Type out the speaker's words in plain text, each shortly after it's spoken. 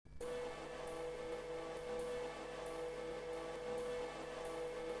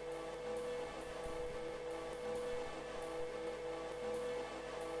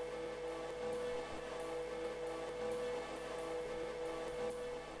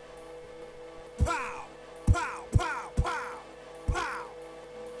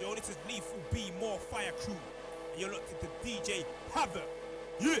Havoc.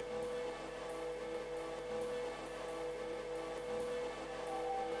 Yeah.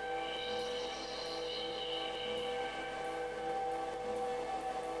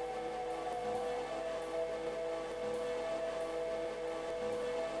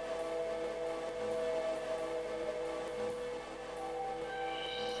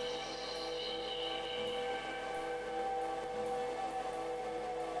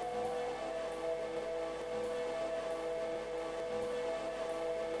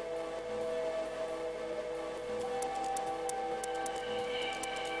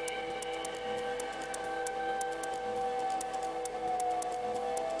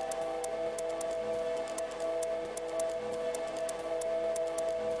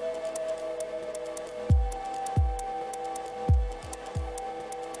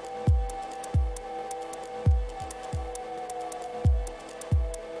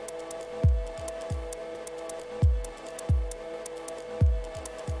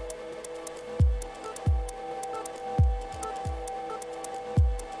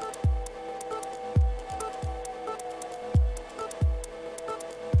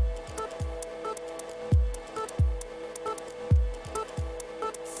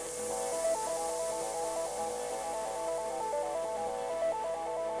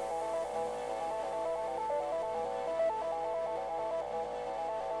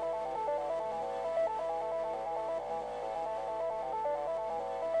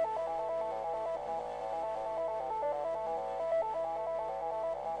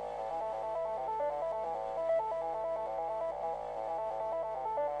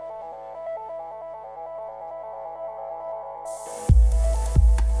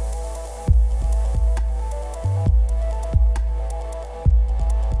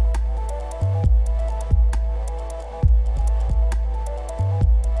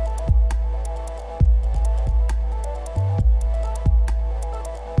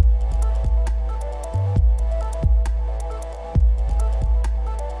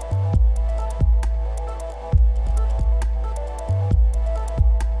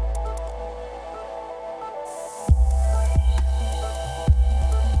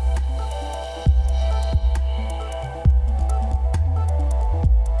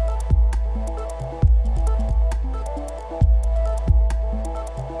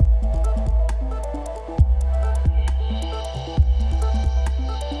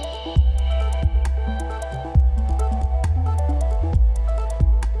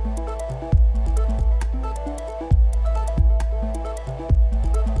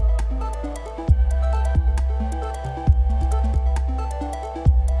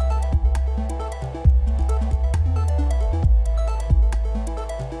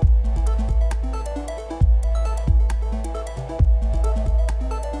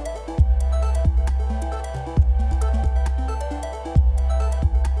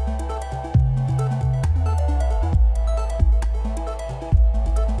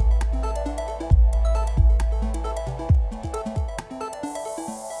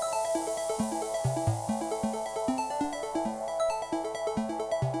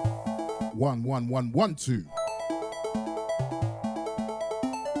 One, one, one, one, two.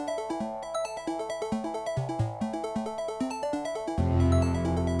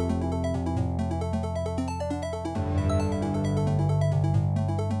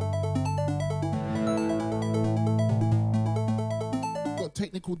 Got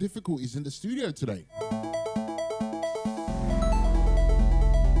technical difficulties in the studio today.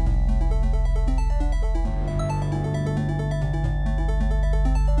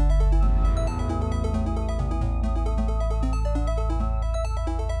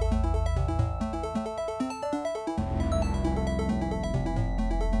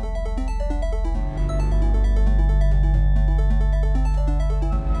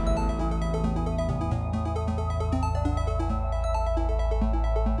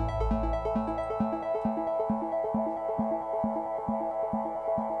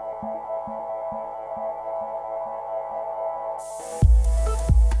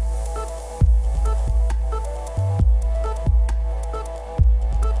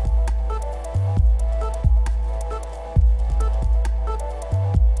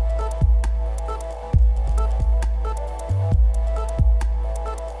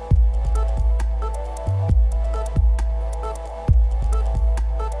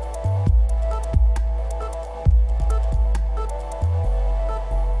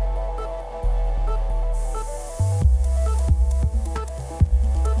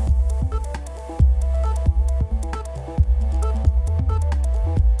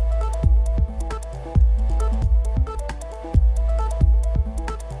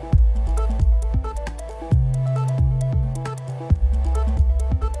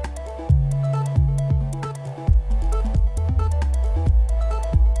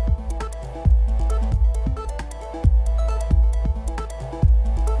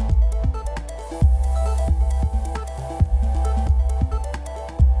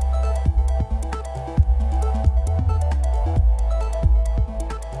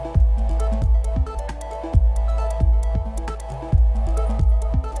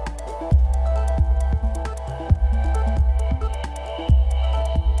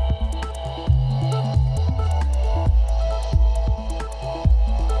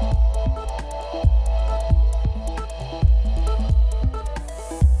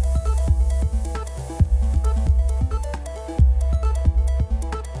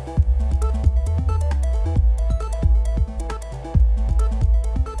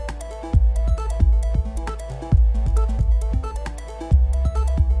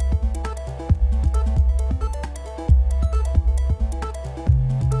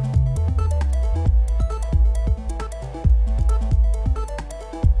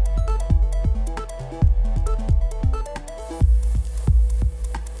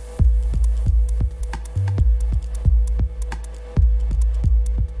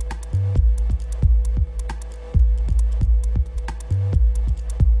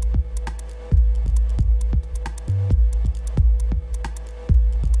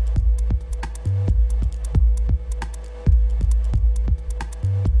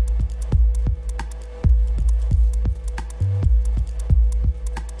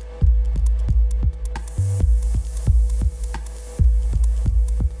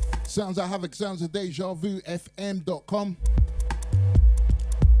 Sounds of Havoc, sounds of Deja Vu, FM.com.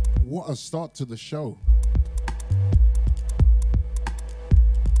 What a start to the show.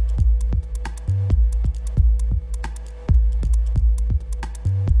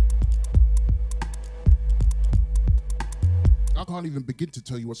 I can't even begin to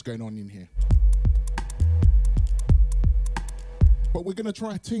tell you what's going on in here. But we're going to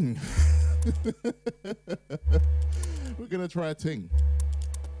try a ting. We're going to try a ting.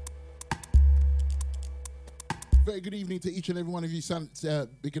 Very good evening to each and every one of you.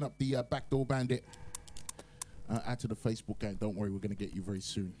 Picking up the Backdoor Bandit. Add to the Facebook gang. Don't worry, we're going to get you very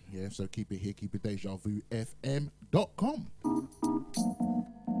soon. Yeah, so keep it here. Keep it Deja Vu FM.com.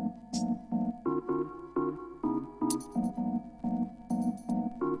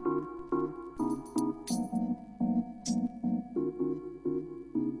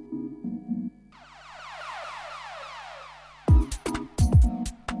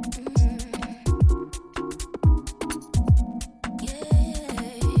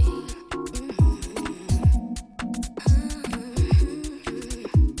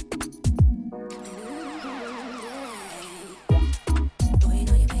 Boy, you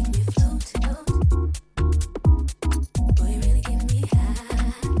know you make me float.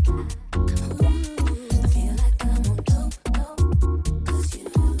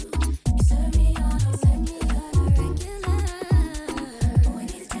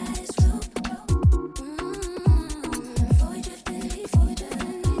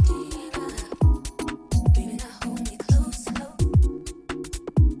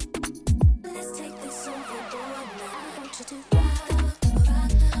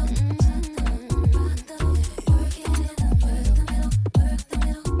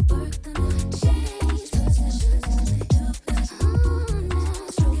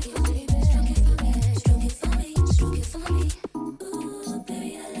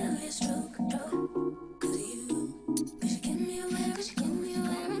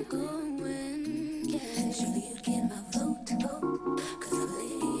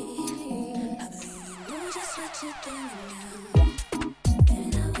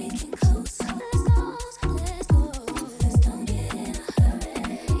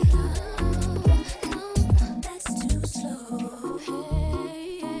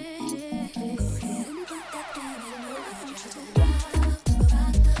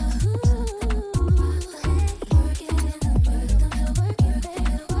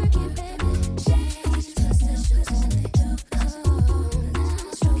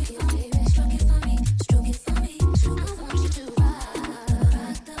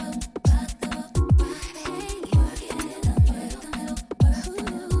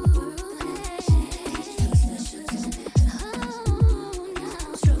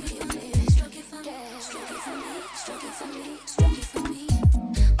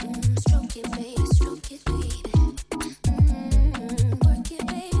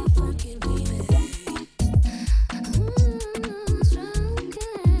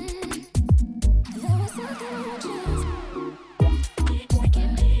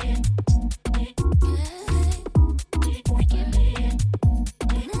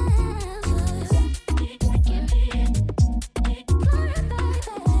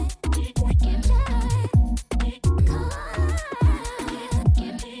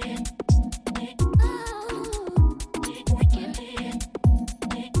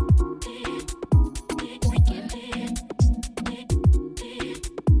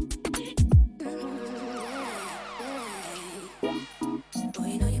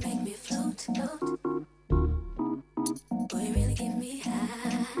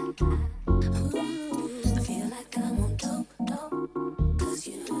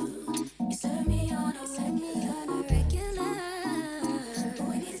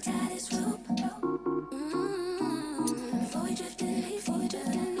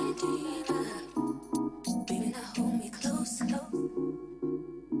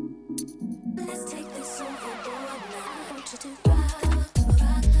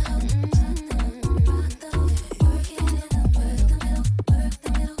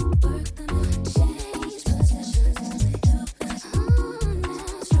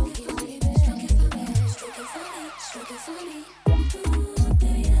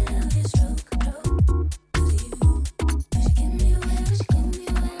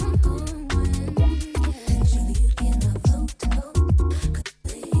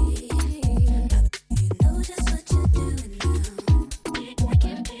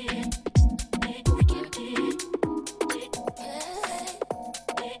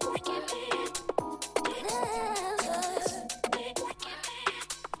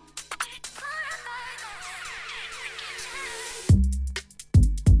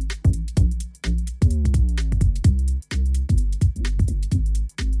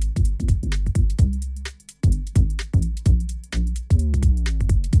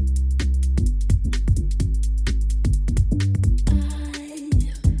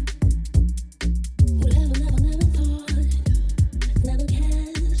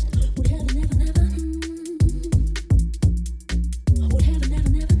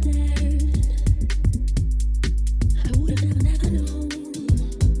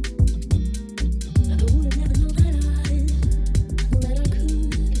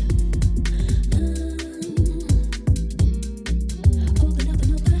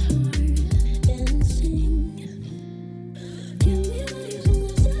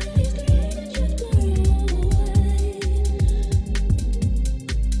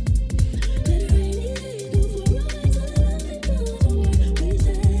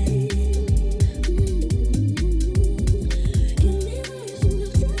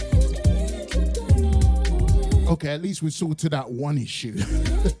 Okay, at least we sorted out one issue.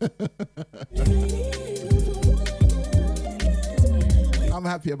 I'm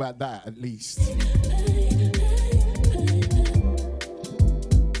happy about that, at least.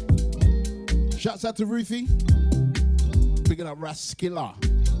 Shouts out to Ruthie. Picking up Raskilla.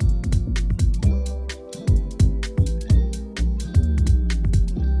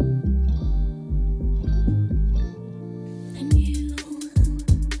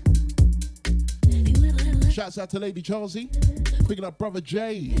 Shouts out to Lady Charlesy. Picking up Brother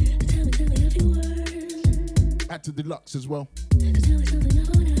Jay. Add to Deluxe as well.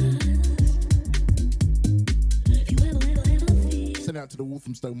 Send out to the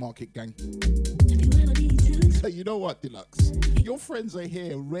Walthamstow Market gang. So you know what, Deluxe? Your friends are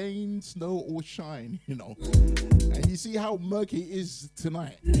here, rain, snow, or shine, you know. And you see how murky it is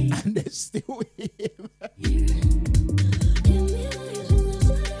tonight. And they're still here.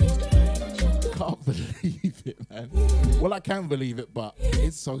 Can't believe it, man. Well, I can believe it, but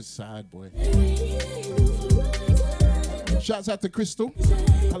it's so sad, boy. Shouts out to Crystal.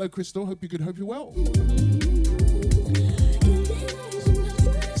 Hello, Crystal. Hope you're good. Hope you're well.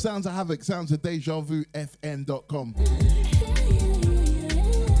 Sounds of Havoc. Sounds of DejaVuFM.com.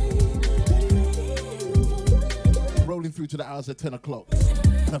 Rolling through to the hours at 10 o'clock.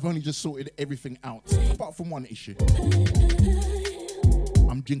 And I've only just sorted everything out, apart from one issue.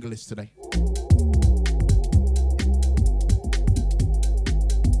 I'm jingleless today.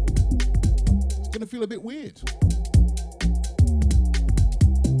 It's going to feel a bit weird.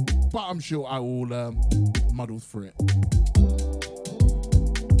 But I'm sure I will muddle through it.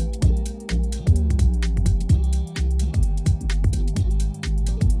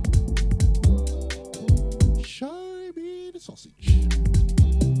 Show me the sausage.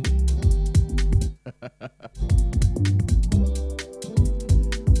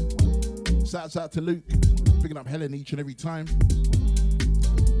 Shouts out to Luke, picking up Helen each and every time.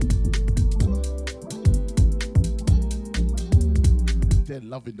 They're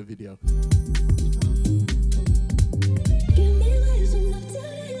loving the video.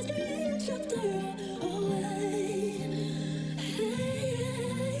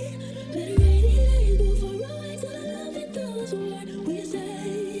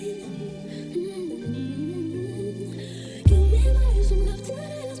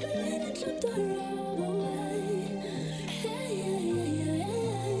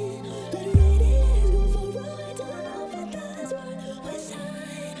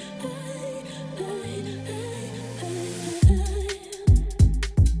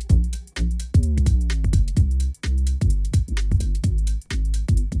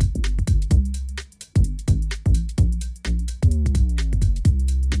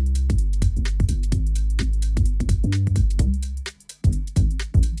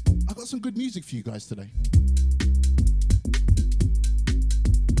 Music for you guys today.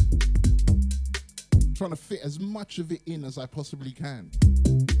 Trying to fit as much of it in as I possibly can.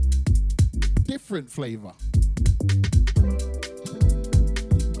 Different flavor.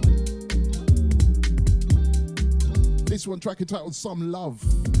 This one track entitled Some Love.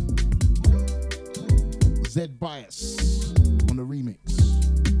 Zed Bias on the remix.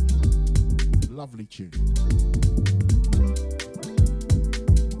 Lovely tune.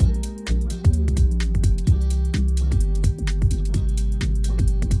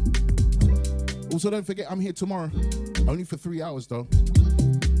 Also, don't forget, I'm here tomorrow. Only for 3 hours, though.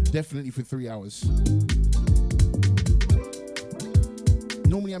 Definitely for 3 hours.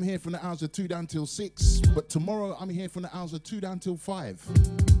 Normally, I'm here from the hours of 2 down till 6. But tomorrow, I'm here from the hours of 2 down till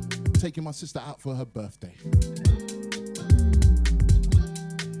 5. Taking my sister out for her birthday.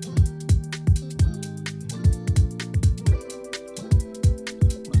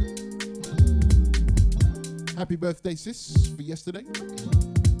 Happy birthday, sis, for yesterday.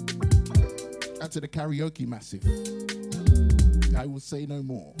 Out to the karaoke massive. I will say no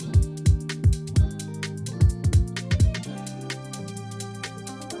more.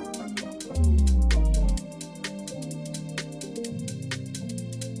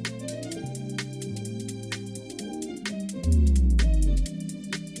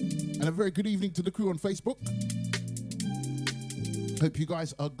 And a very good evening to the crew on Facebook. Hope you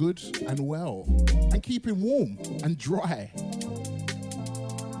guys are good and well and keeping warm and dry.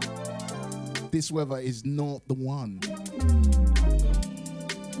 This weather is not the one.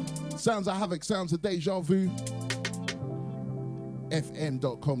 Sounds of Havoc, sounds of Deja Vu.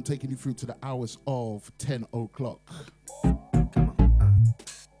 FM.com taking you through to the hours of 10 o'clock.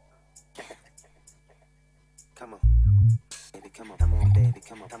 Come on, baby, come on, come on, baby,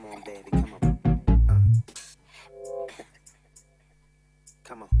 come on, come on, baby, come on.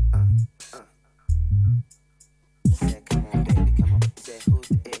 Come on,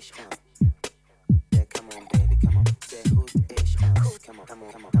 come on, come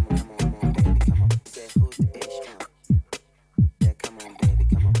on, come on, come on, come on, baby, come on. Say who's the ish? Yeah, come on, baby,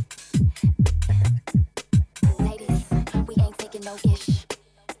 come on. Ladies, we ain't taking no ish.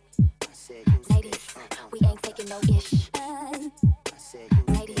 I said who's the Ladies, ish? we ain't taking no ish. I said who's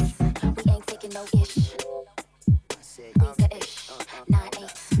the Ladies, we ain't taking no ish. I said Who's the ish?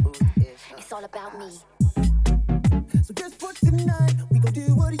 9-8. who's the ish? It's all about me. So just for tonight, we gon'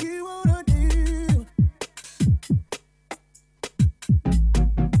 do what you wanna do.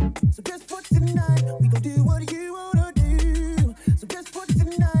 So just for tonight, we gon' do what you wanna do. So just for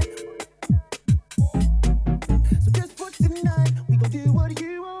tonight. So just for tonight, we gon' do what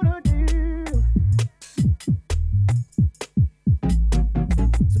you wanna do.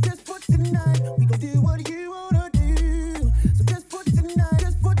 So just for tonight, we gon' do what you wanna do. So just for tonight,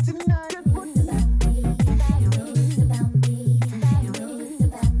 just for tonight, just for tonight.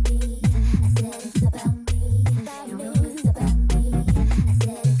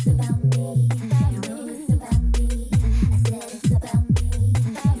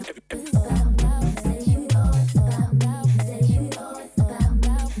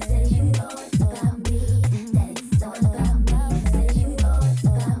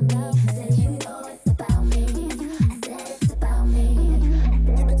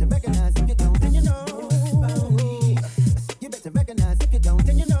 You better recognize if you don't, then you know. You better recognize if you don't,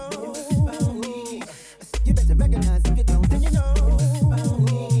 then you know. You better recognize if you don't, then you know.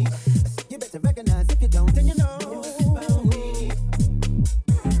 You better recognize if you don't, then you know.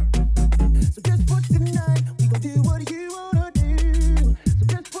 So just for tonight, we gon' do what you wanna do. So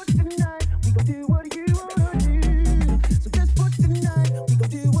just for tonight, we gon' do what you wanna do. So just for tonight, we gon'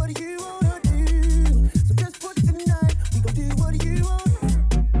 do what you wanna do. So just for tonight, we gon' do what you want.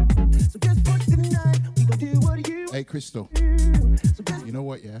 So just for tonight, we gon' do what you Hey, Crystal, do. So just you know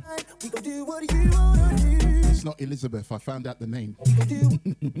what, yeah? we gon' do what you wanna do. It's not Elizabeth. I found out the name. We gon' do.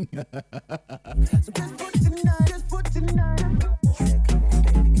 So just for tonight, just for tonight. Say come on,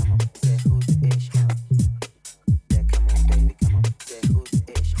 baby, come on. Say who's the ish? Yeah, come on, baby, come on. Say who's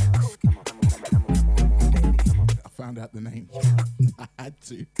the ish? Come on, come on, come on, come on, come on, baby, come on. I found out the name. I had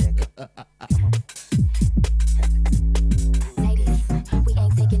to. Ladies, we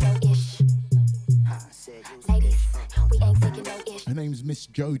ain't taking no ish. I said who's the Ladies, ish? we ain't taking no ish. Her name's Miss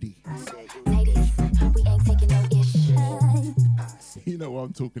Jody. I said who's the Ladies, we ain't taking no ish. You know what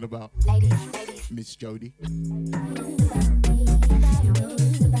I'm talking about. Ladies, ladies. Miss Jody.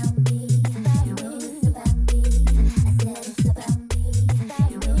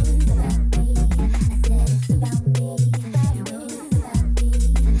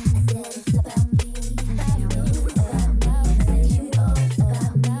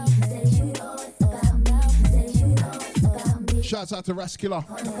 Shouts out to Raskiller.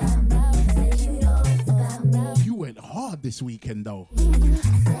 You went hard this weekend though.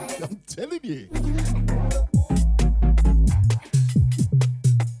 I'm telling you.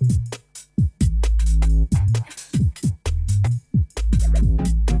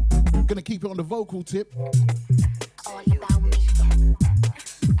 Gonna keep it on the vocal tip. All about me.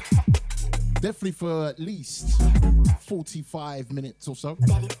 Definitely for at least 45 minutes or so.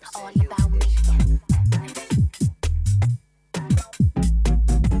 That is all about me.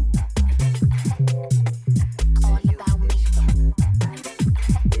 All about me.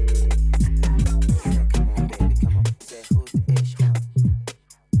 Say come on, baby, come on. Say who's the ish?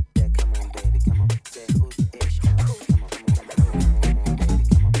 Yeah, come on, baby, come on. Say who's the ish? Come on, come on, come on, come on, baby,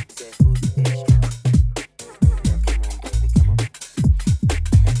 come on. Say who's the ish? Yeah, come on, baby, come on.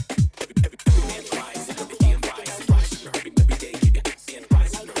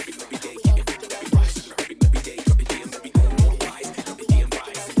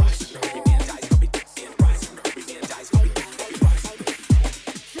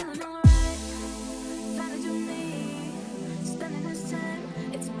 Feeling alright, find what you need. Spending this time,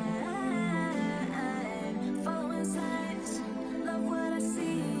 it's mine. Following signs, love what I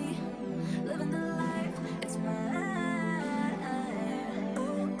see. Living the life, it's mine. Ooh,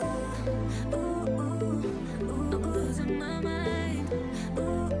 ooh, ooh, ooh, ooh, I'm losing my mind. Ooh,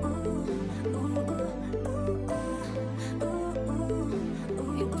 ooh, ooh, ooh, ooh, ooh,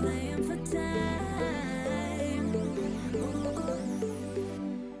 ooh, you're playing for time.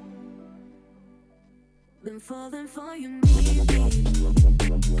 Been falling for you, need me.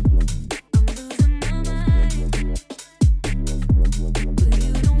 I'm losing my mind. But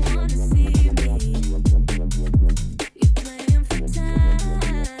you don't wanna see me. You're playing for time.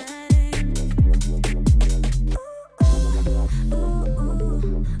 Ooh, ooh, ooh,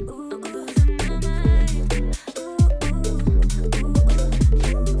 ooh, I'm losing my mind. Ooh, ooh, ooh, ooh,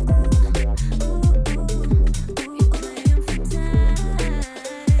 ooh, ooh, ooh, you're playing for time.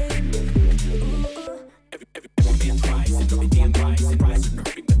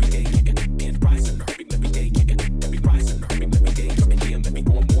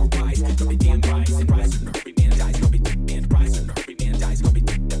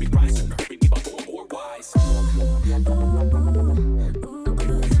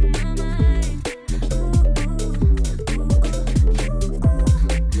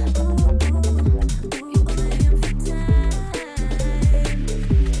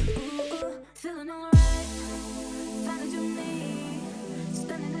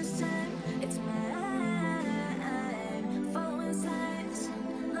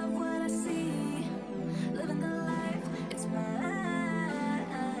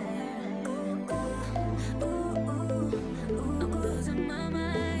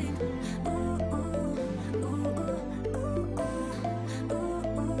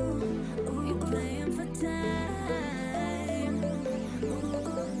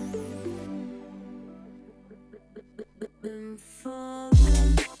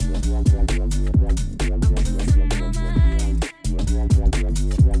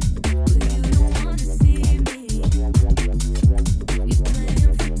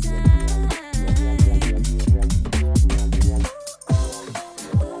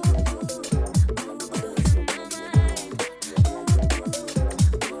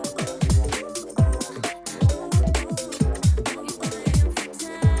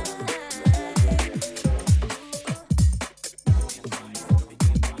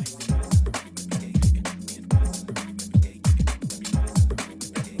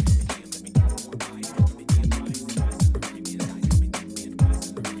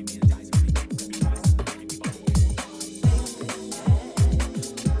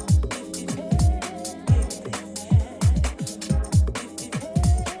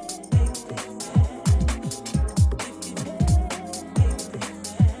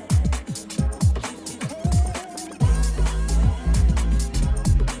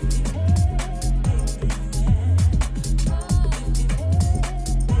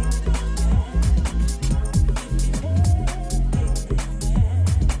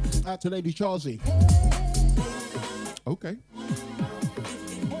 Out to Lady Charzy. Okay.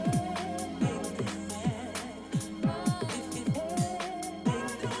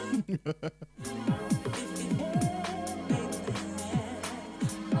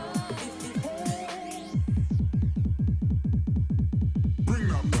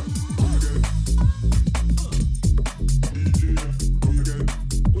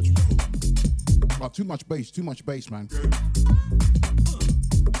 Oh, too much bass, man.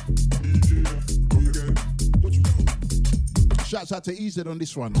 Shouts out to EZ on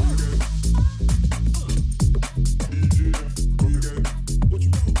this one.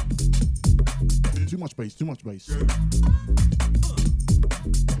 Too much bass, too much bass.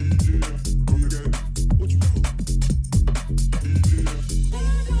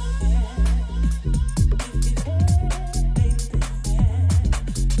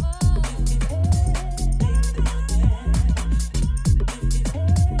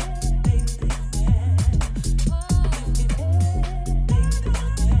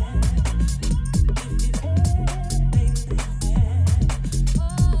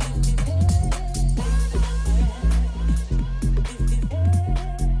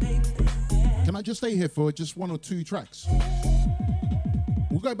 Just stay here for just 1 or 2 tracks.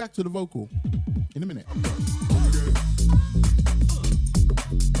 We'll go back to the vocal in a minute.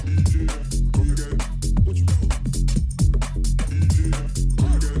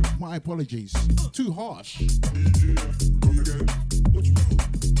 My apologies. Too harsh.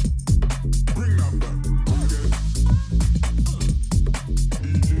 Bring that back.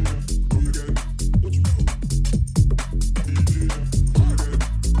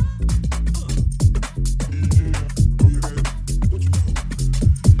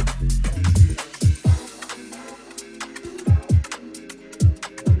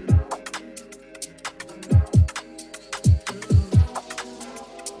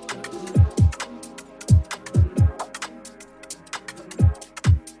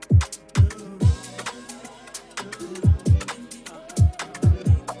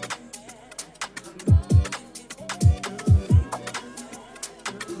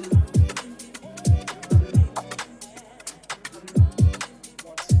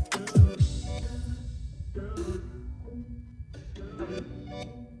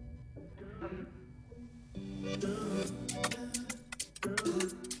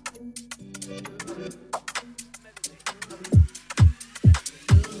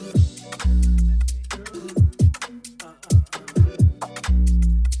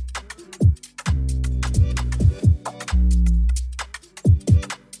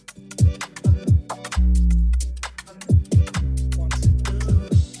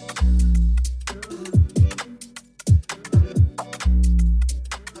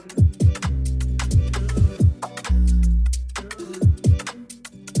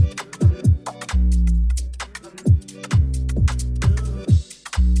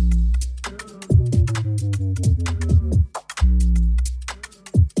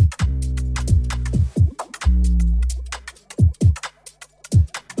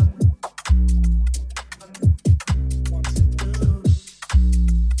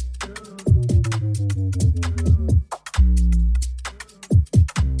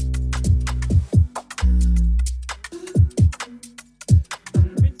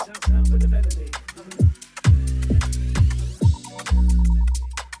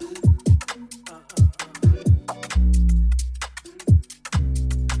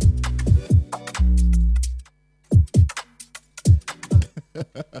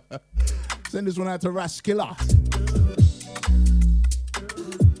 Send this one out to Raskilla.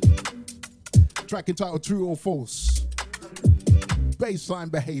 Track entitled True or False.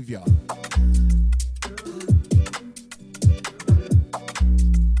 Baseline Behavior.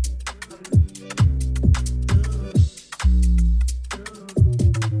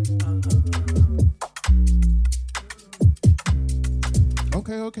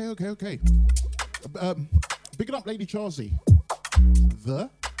 Okay. Picking up Lady Charzy.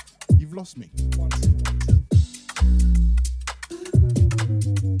 You've lost me.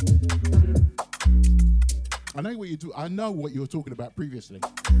 I know what you do. I know what you were talking about previously,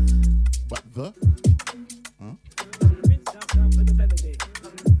 but huh?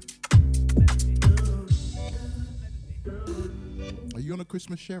 Are you on a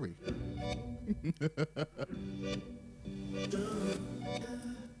Christmas sherry?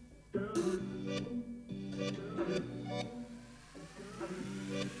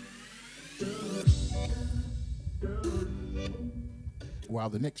 Wow,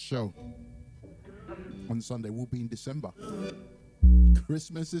 the next show on Sunday will be in December.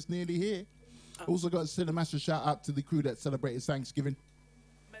 Christmas is nearly here. Also got to send a massive shout out to the crew that celebrated Thanksgiving.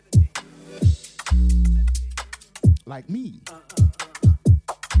 like me.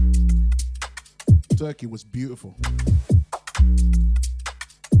 Turkey was beautiful.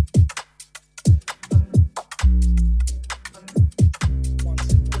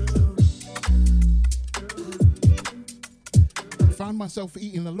 Found myself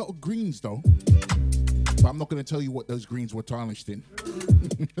eating a lot of greens though, but I'm not going to tell you what those greens were tarnished in.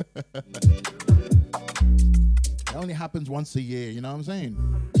 It only happens once a year, you know what I'm saying?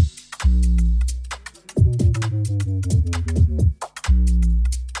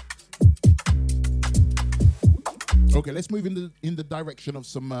 Okay, let's move in the direction of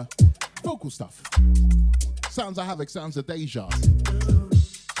some vocal stuff. Sounds of Havoc, sounds of Deja.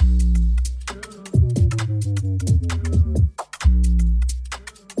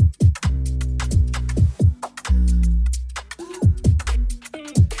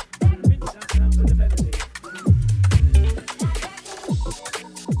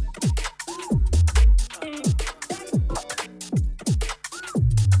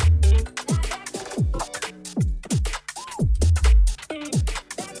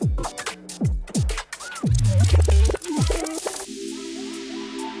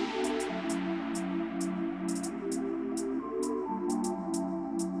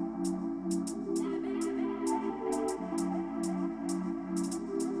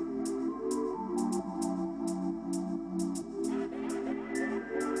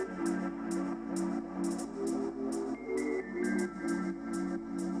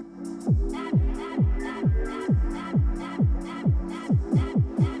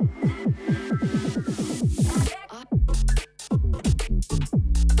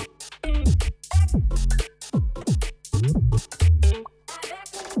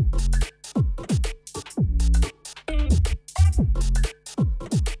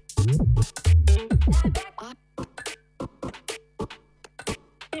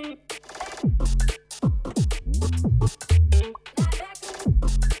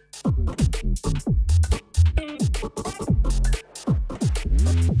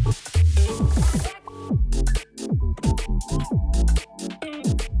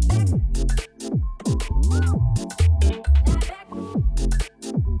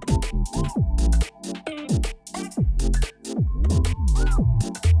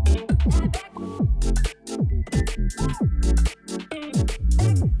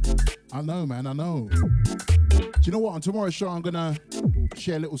 I know, man, I know. Do you know what? On tomorrow's show, I'm going to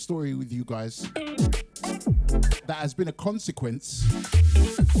share a little story with you guys that has been a consequence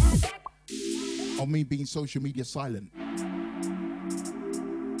of me being social media silent.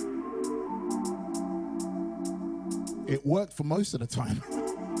 It worked for most of the time.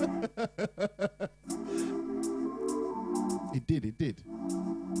 It did.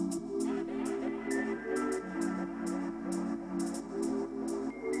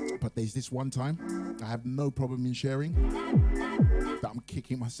 But there's this one time I have no problem in sharing that I'm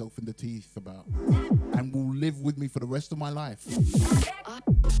kicking myself in the teeth about and will live with me for the rest of my life.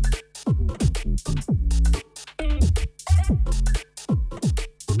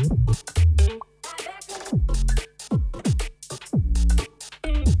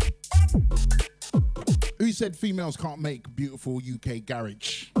 Who said females can't make beautiful UK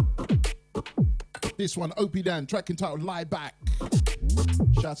garage? This one, Opie Dan, track entitled Lie Back.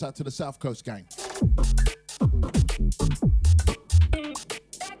 Shouts out to the South Coast gang.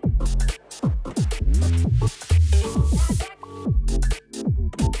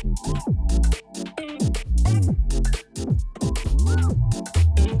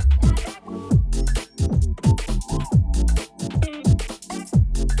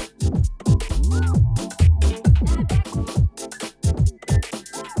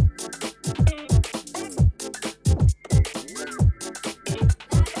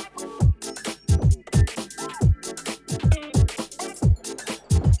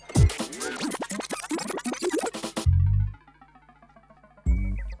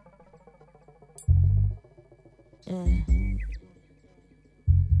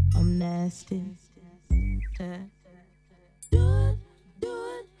 I'm nasty. Do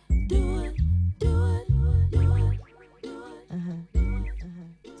it.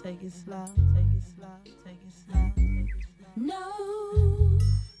 Take it slow. No.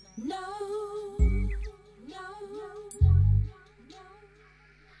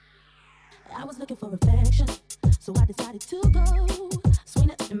 I was looking for affection, so I decided to go. Swing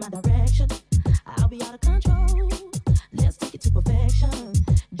it in my direction. I'll be out of control. Let's take it to perfection.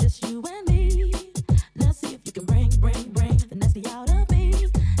 Just you and me. Let's see if you can bring the nasty out of me. Suck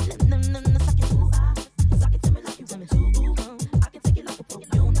it to suck it to me like you want me to. I can take it like a pro,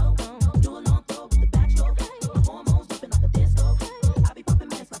 you know. Do a long throw with the backstroke. My hormones jumping like a disco. I be popping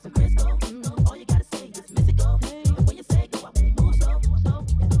mess like some Crisco. All you gotta say is miss it go.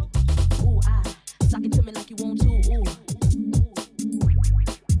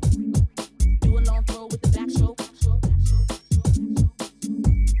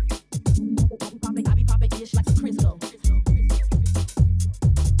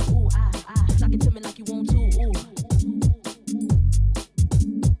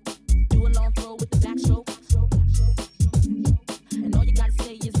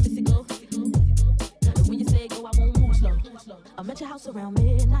 your house around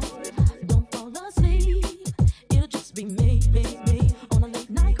midnight. Don't fall asleep. It'll just be me on a late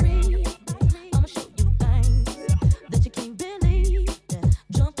night creep. I'ma show you things that you can't believe.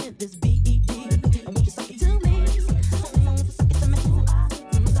 Jump in this BED. I want you to suck it to me. Suck it to me.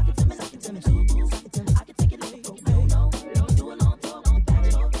 Suck it to me. Suck it to me. I can take it like a pro. No. Do a long talk on the back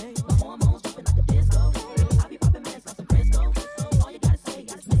door. My hormones jumping like a disco. I be popping mess like some Crisco. All you gotta say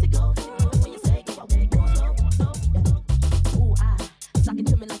is miss it go. When you say go, I won't go slow. Ooh, suck it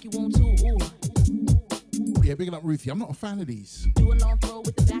to me like you want to. Ooh. Yeah, big up Ruthie. I'm not a fan of these. Do a long throw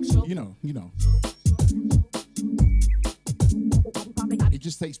with the backstroke. You know. It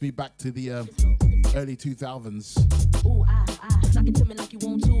just takes me back to the early 2000s. Ooh, suck it to me like you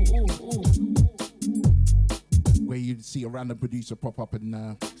want to. Ooh. Where you'd see a random producer pop up and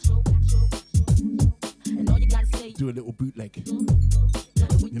And all you gotta say, do a little bootleg.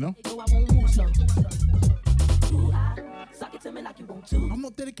 You know? go, I won't move slow. Ooh, suck it to me like you want to. I'm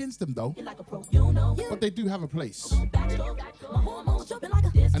not dead against them though, You're like a pro, you know. but they do have a place. Backstroke, my hormones jumping like a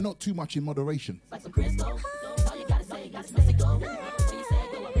disco. And not too much in moderation. Like some Crisco. All you gotta say is miss it go. When you say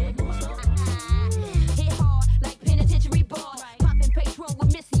go, I won't move slow. Hit hard like penitentiary bars. Popping Patron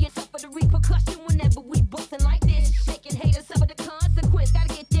with Missy and suffer the repercussion whenever we bustin' like this. Making haters suffer the consequence.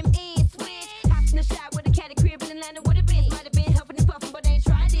 Gotta get them in switch. Hopped in the shot with a caddy crib in Atlanta with a Benz. Might have been huffing and puffing, but they ain't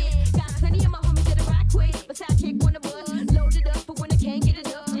tried it. Got plenty of my homies that rock quick. But sidekick one of us. Loaded up for when I can't get it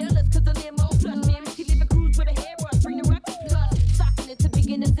up. Jealous cause the limo plus. Me and Missy live a cruise with a hair rush. Bring the rocket plus. Socking it to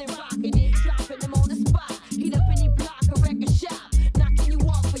beginners and rocking it. Dropping them on the spot. Heat up any block or record shop. Knocking you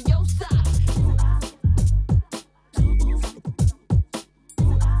off for your side.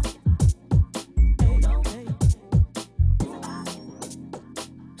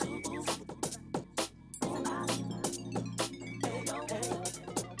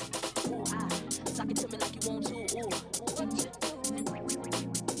 Suck it to me like you want to. Ooh.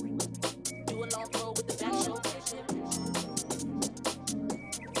 Do a long throw with the backstroke.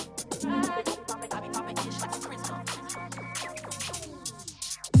 I be popping ish like some Crisco.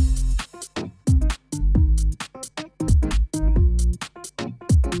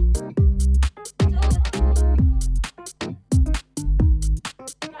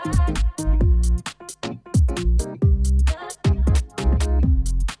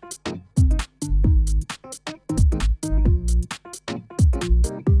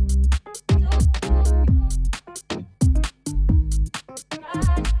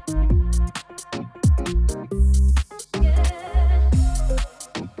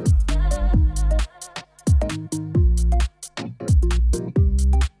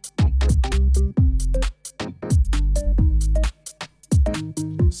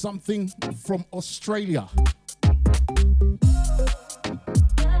 Something from Australia.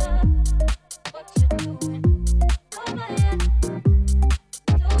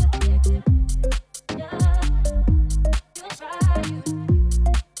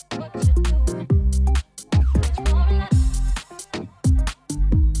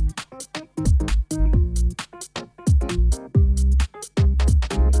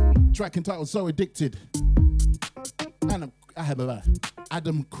 Track entitled So Addicted. And I have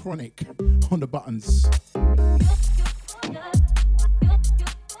Adam Chronic on the buttons.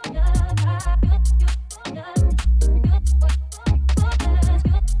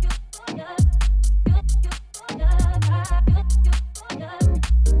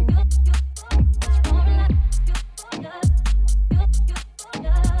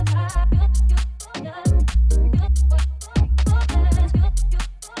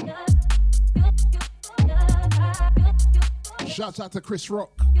 Shouts out to Chris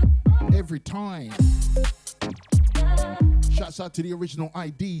Rock every time. Shouts out to the original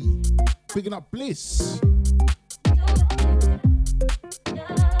ID. Bigging up Bliss.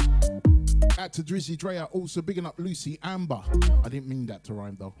 Out to Drizzy Drea, also bigging up Lucy Amber. I didn't mean that to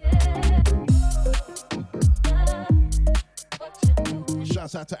rhyme though.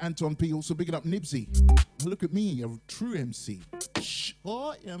 Shouts out to Anton P, also bigging up Nibsy. Look at me, a true MC.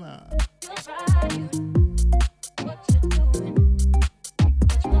 Sure, yeah, man.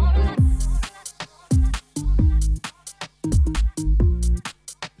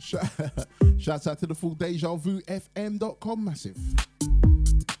 Shouts out to the full DejaVuFM.com massive.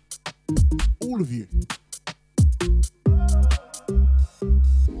 All of you.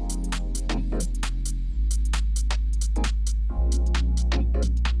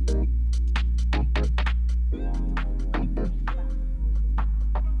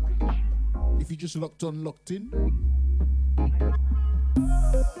 If you just locked on, locked in.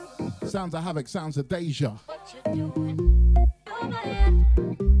 Sounds of Havoc, sounds of Deja.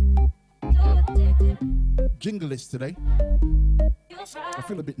 Jingle list today. I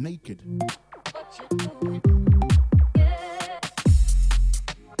feel a bit naked.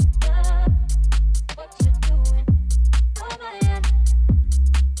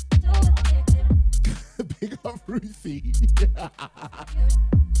 Big up Ruthie.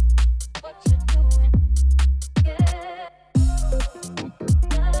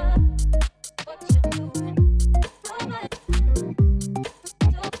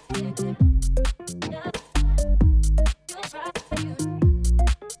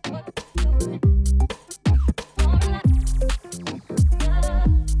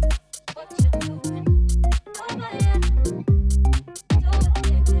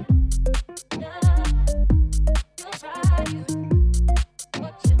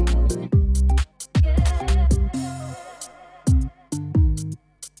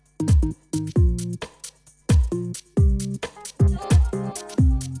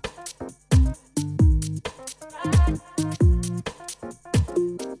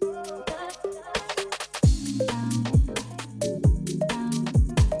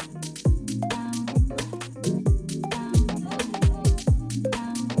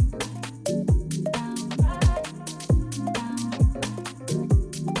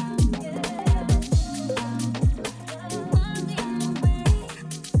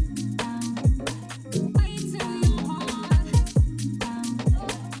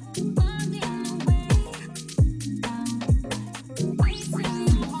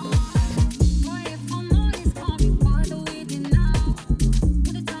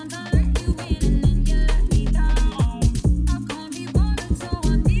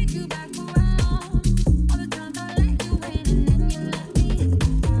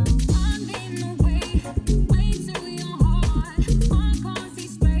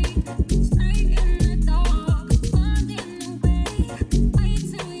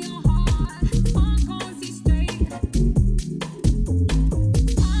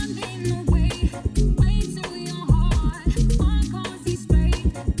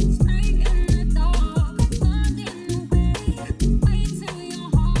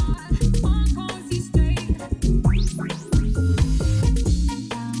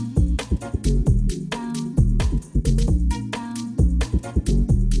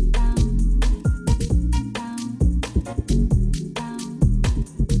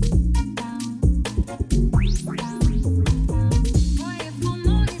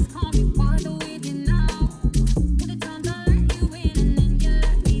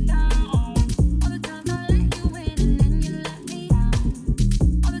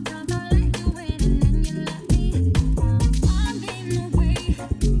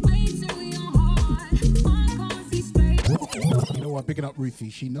 Picking up Ruthie,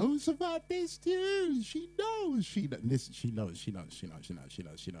 she knows about this too. She knows. She listen. She knows. She knows. She knows. She knows. She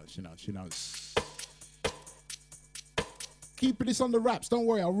knows. She knows. She knows. She knows. Keeping this on the wraps. Don't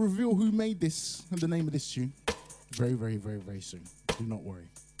worry. I'll reveal who made this and the name of this tune very, very, very, very soon. Do not worry.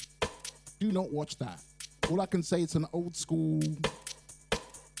 Do not watch that. All I can say, it's an old school.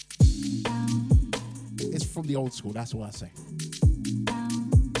 It's from the old school. That's what I say.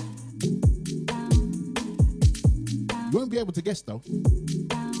 You won't be able to guess though.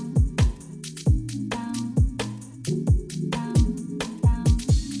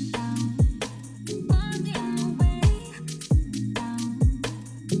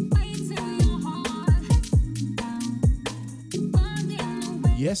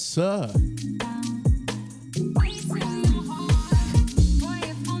 Yes, sir.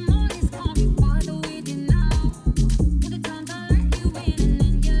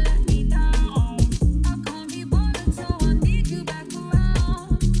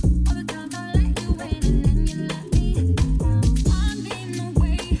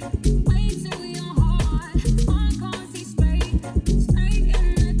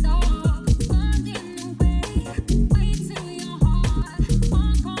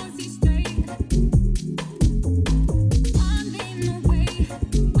 Stay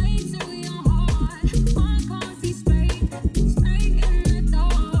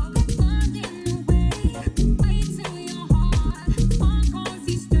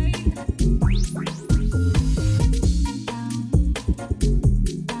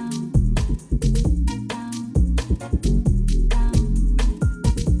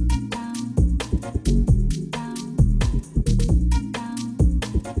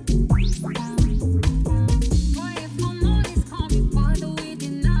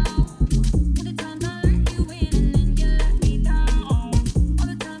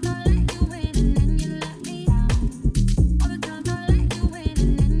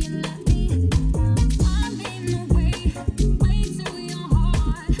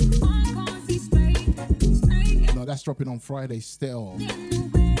That's dropping on Friday still.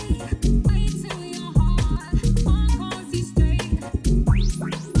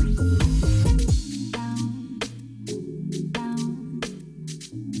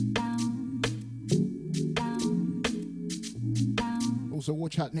 Also,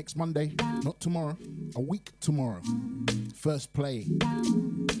 watch out next Monday, not tomorrow, a week tomorrow. First play.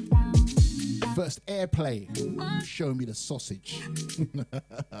 First airplay. Show me the sausage.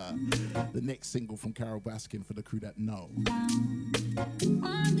 The next single from Carol Baskin for the crew that know.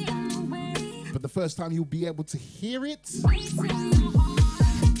 But the first time you'll be able to hear it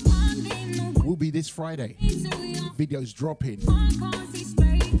will be this Friday. Videos dropping.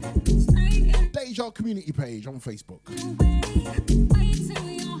 Deja community page on Facebook.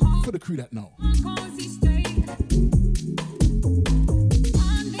 For the crew that know.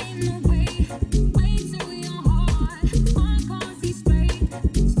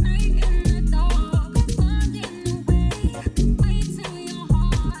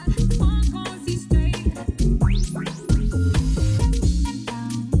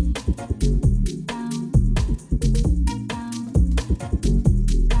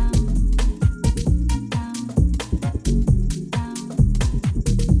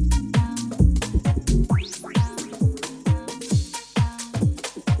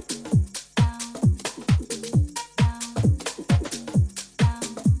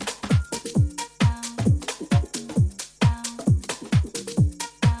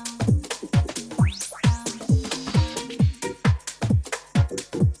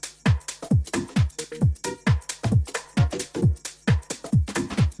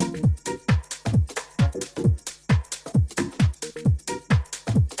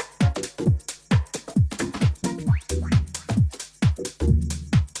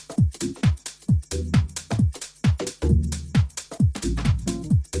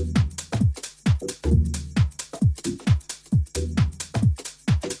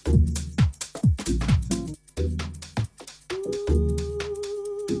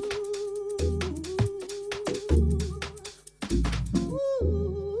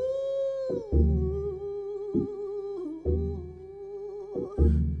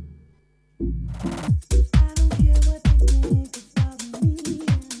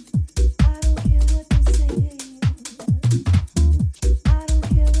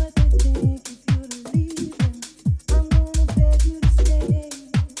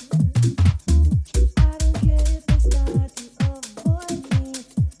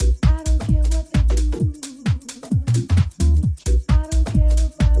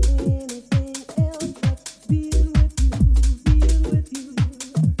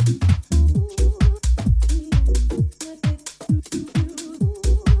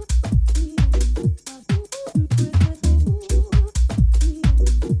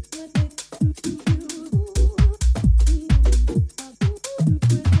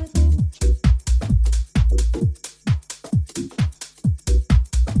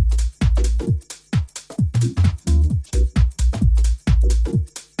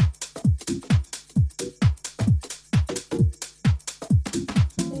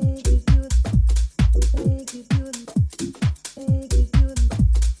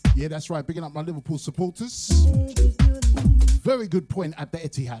 Yeah, that's right. Picking up my Liverpool supporters. Very good point at the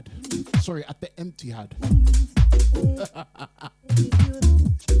Etihad. Sorry, at the Emptyhad.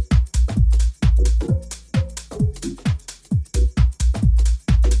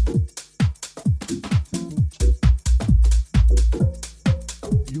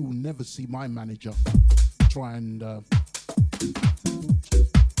 You will never see my manager try and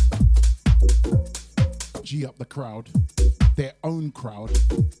G up the crowd, their own crowd,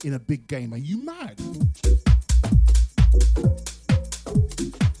 in a big game. Are you mad?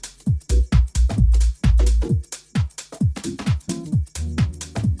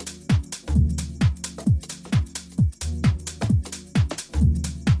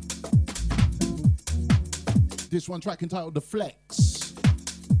 This one track entitled The Flex.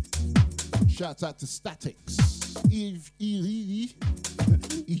 Shouts out to Statics. Each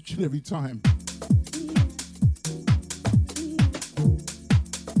and every time.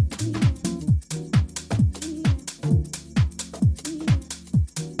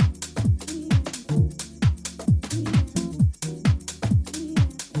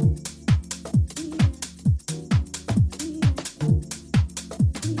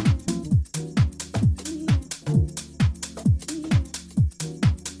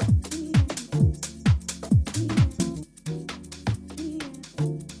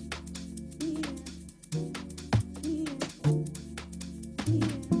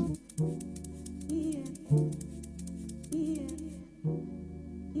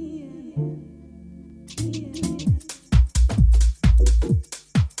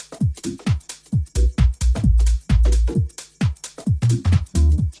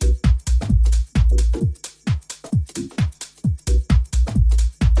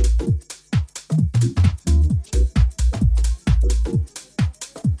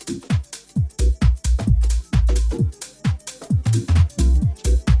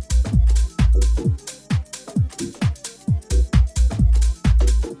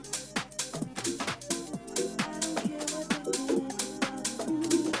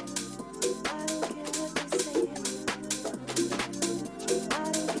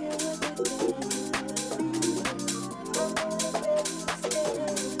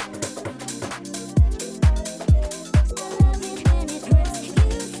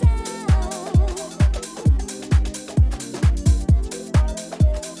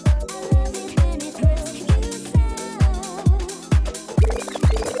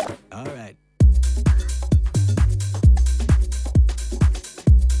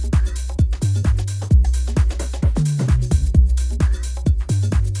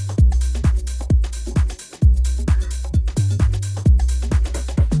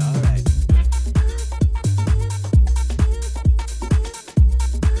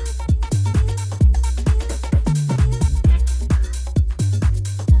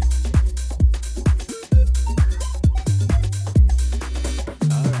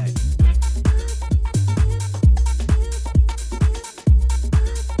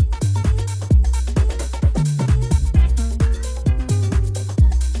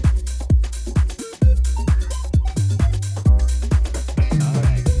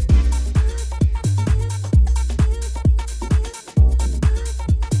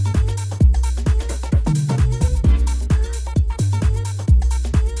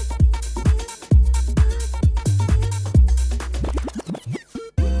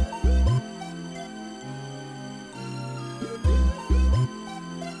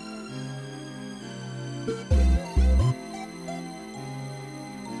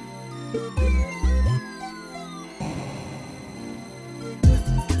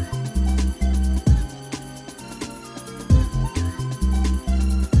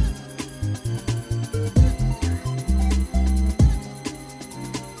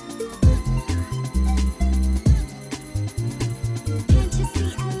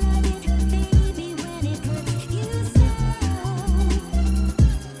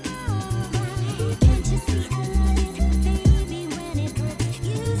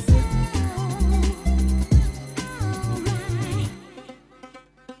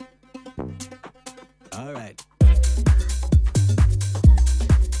 All right.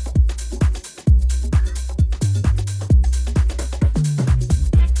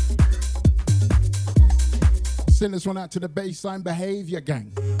 Send this one out to the Baseline Behavior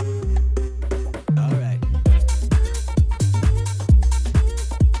Gang. All right.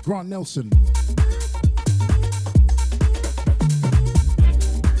 Grant Nelson.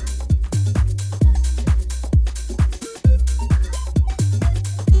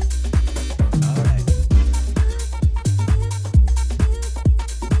 All right.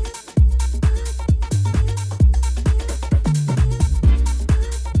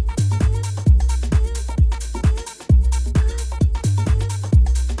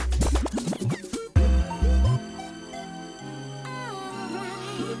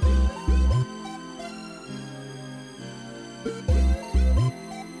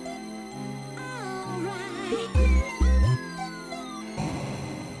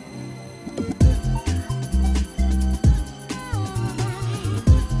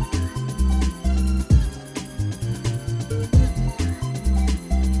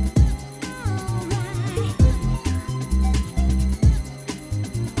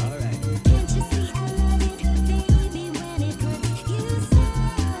 All right. Can't you see I love it, baby, when it hurts you so?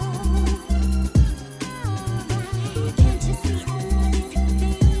 Alright. Can't you see I love it,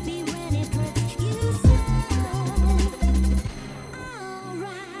 baby, when it hurts you so? Alright. All right. I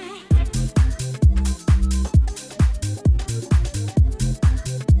love it when it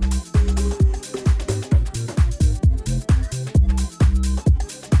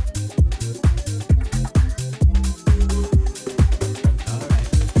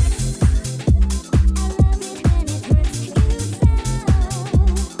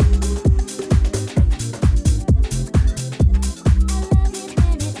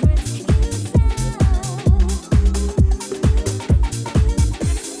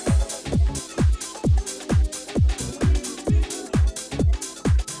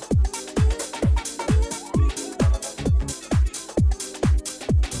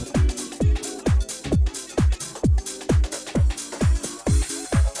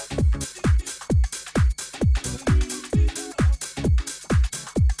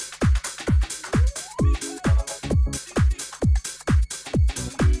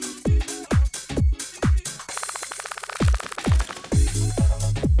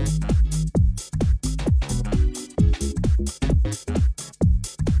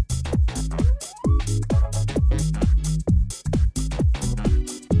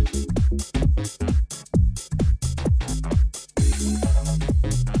so.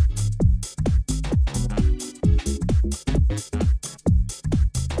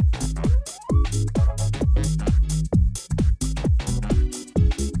 I love it when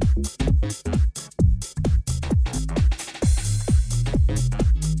it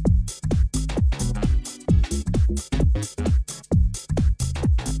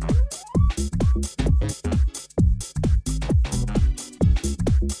hurts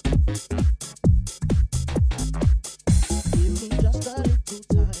Give me just a little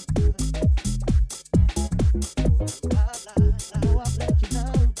time. I know I've let you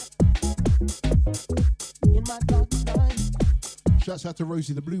down. In my darkest night, Shouts out to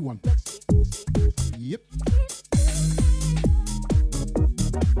Rosie the Blue one. Yep.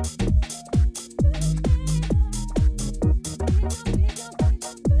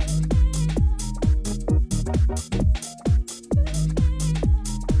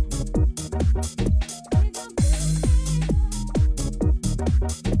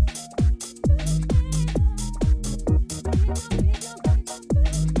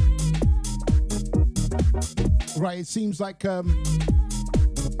 Right, it seems like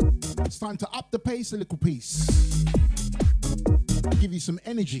it's time to up the pace a little piece. Give you some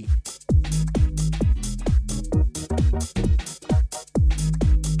energy.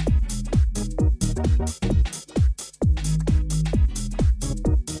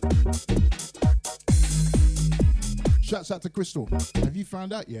 Shouts out to Crystal. Have you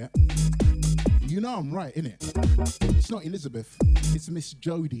found out yet? You know I'm right, innit? It's not Elizabeth, it's Miss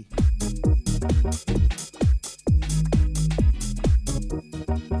Jody.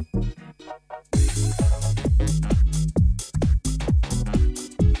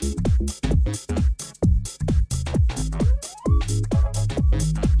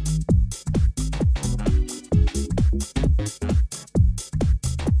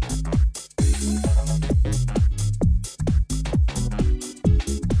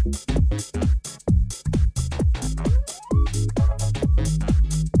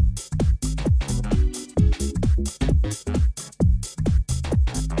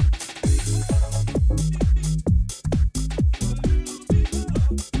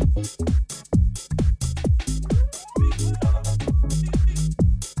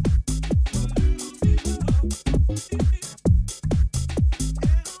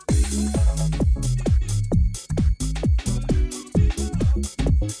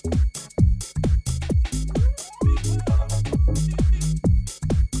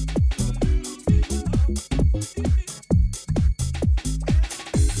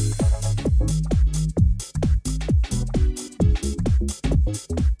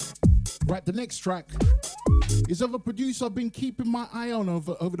 Right, the next track is of a producer I've been keeping my eye on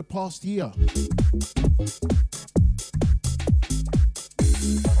over the past year.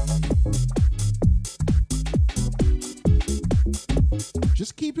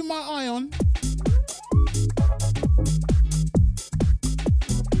 Just keeping my eye on.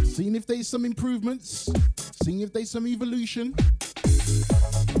 Seeing if there's some improvements. Seeing if there's some evolution.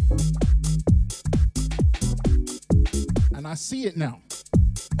 And I see it now.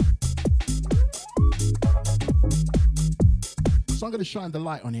 So I'm going to shine the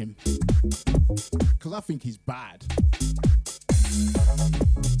light on him. Because I think he's bad.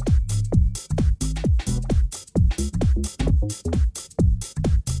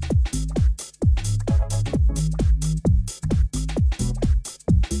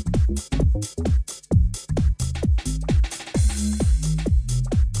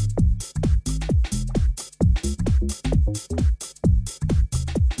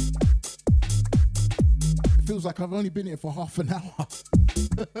 Feels like I've only been here for half an hour.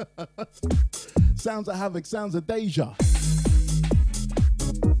 Sounds of Havoc, sounds of Deja.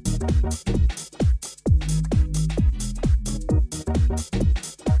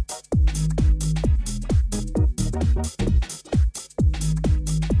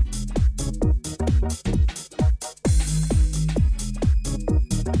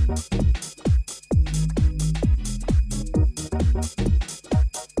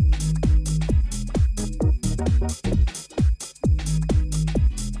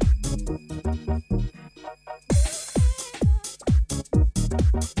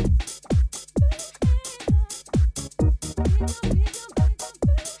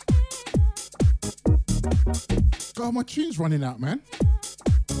 God, my tune's running out, man.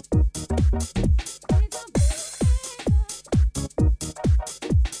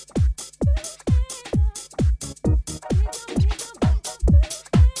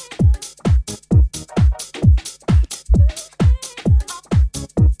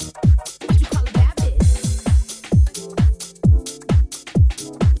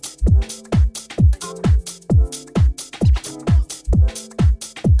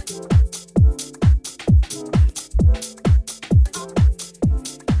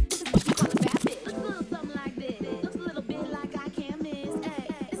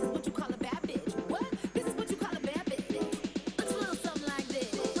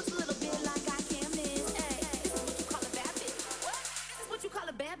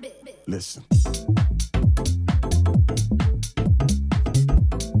 Listen.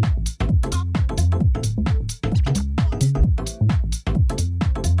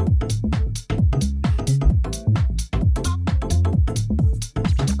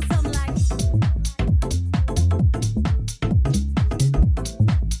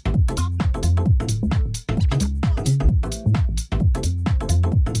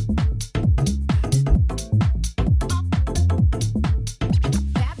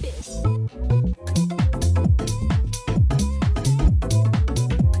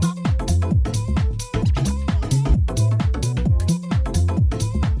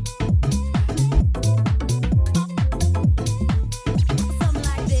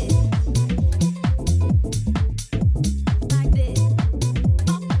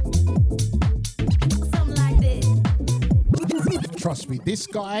 Trust me, this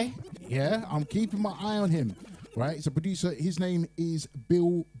guy, yeah, I'm keeping my eye on him, right? It's a producer. His name is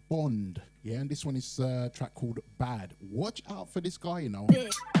Bill Bond, yeah, and this one is a track called Bad. Watch out for this guy, you know.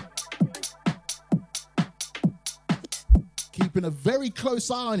 Keeping a very close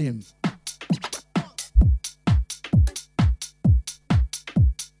eye on him.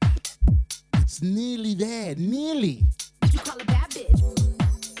 It's nearly there, nearly. You call a bad bitch.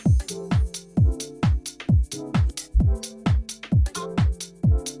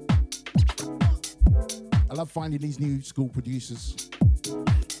 I love finding these new school producers.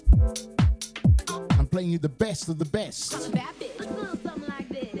 I'm playing you the best of the best.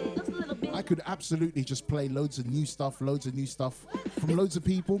 I could absolutely just play loads of new stuff from loads of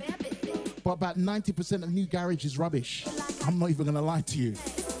people. But about 90% of new garage is rubbish. I'm not even gonna lie to you.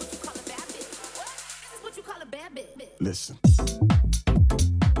 Listen.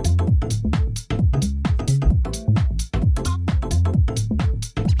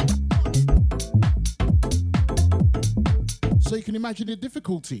 So you can imagine the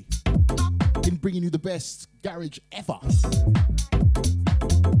difficulty in bringing you the best garage ever.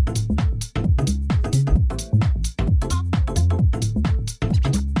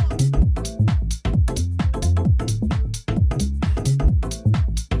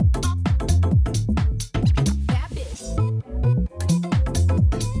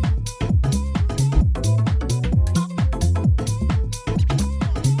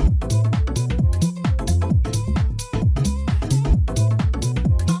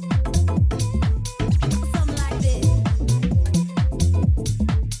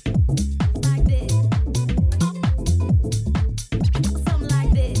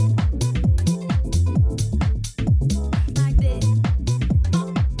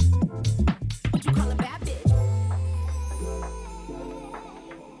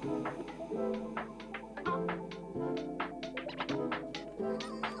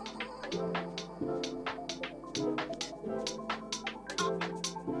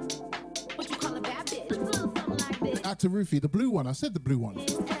 Out to Rufy, the blue one. I said the blue one.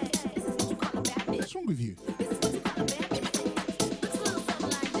 What's wrong with you?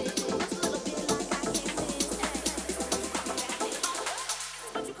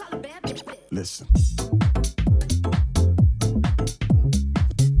 Listen.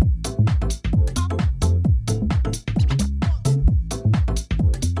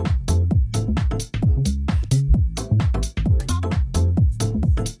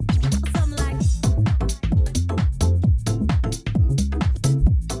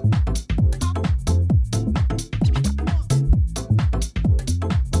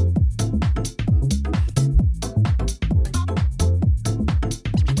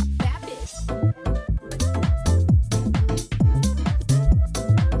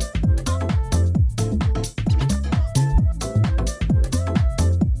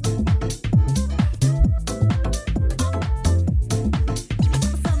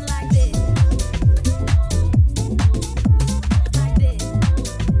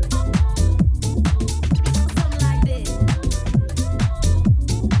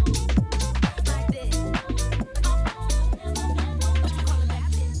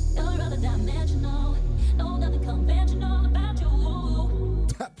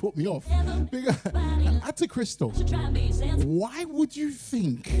 Put me off. Add to Crystal. Why would you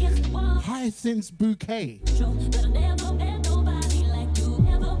think Hyacinth's Bouquet?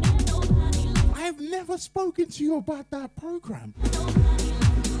 I've never spoken to you about that program.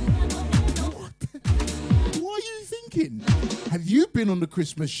 What are you thinking? Have you been on the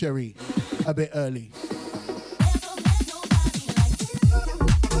Christmas sherry a bit early?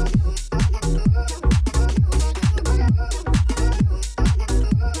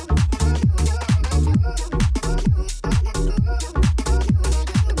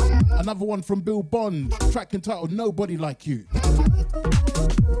 Another one from Bill Bond, track entitled Nobody Like You.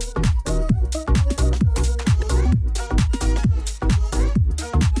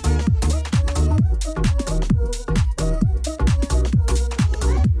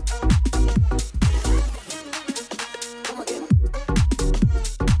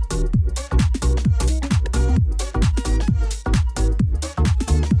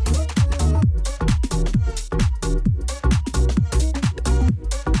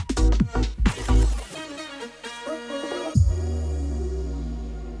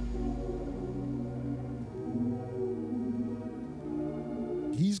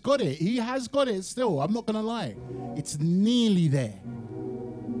 Got it. He has got it still. I'm not gonna lie. It's nearly there.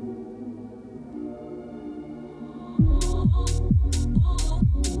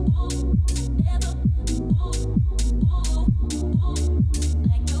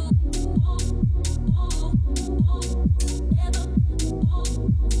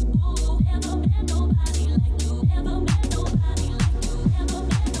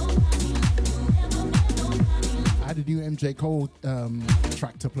 MJ Cole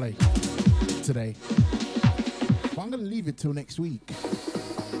track to play today, but I'm gonna leave it till next week.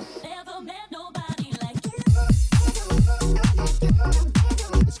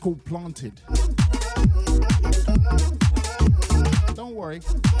 It's called Planted. Don't worry.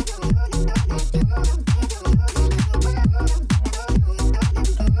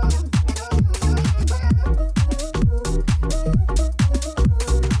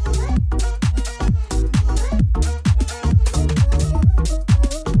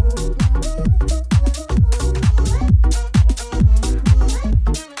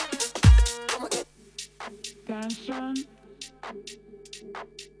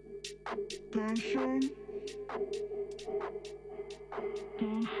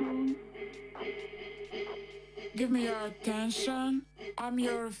 Give me your attention, I'm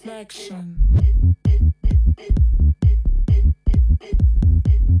your reflection.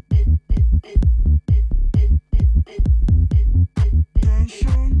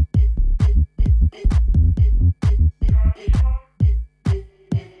 Attention.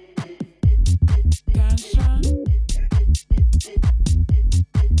 Attention.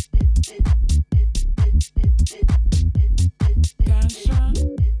 Attention.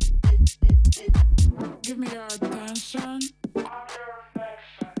 Give me your attention. I'm your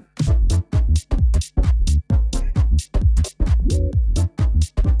reflection.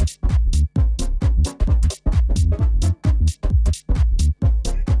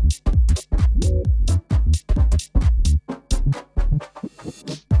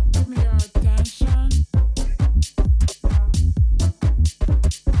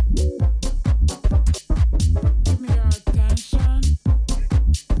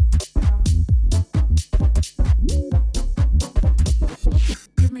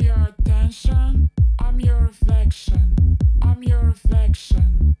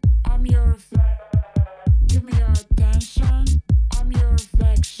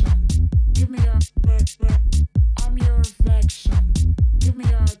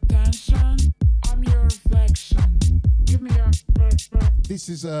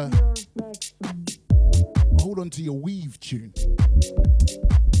 This is a Hold On to Your Weave tune.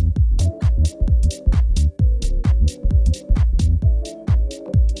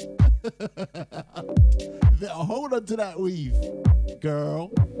 Hold on to that weave, girl.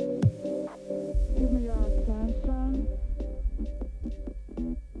 Give me your attention.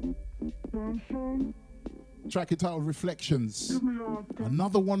 Attention. Track entitled Reflections. Give me your attention.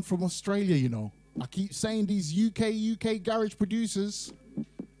 Another one from Australia, you know. I keep saying these UK garage producers,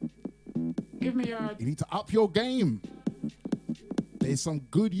 Give me your you need to up your game. There's some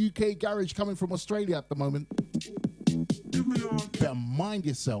good UK garage coming from Australia at the moment. Give me your Better mind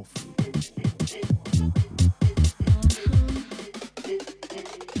yourself.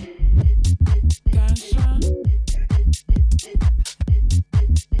 attention.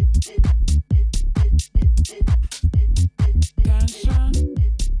 Attention.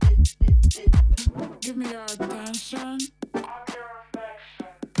 Give me your attention.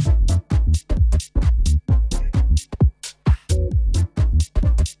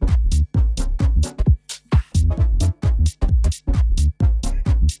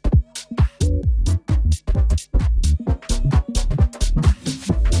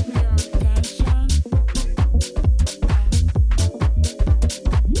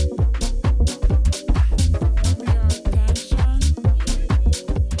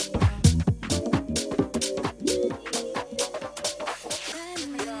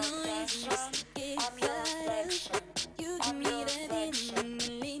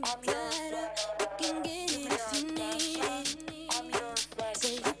 I'm your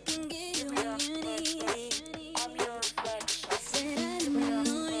reflection. Give me your attention. Give me your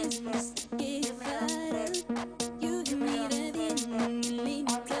attention.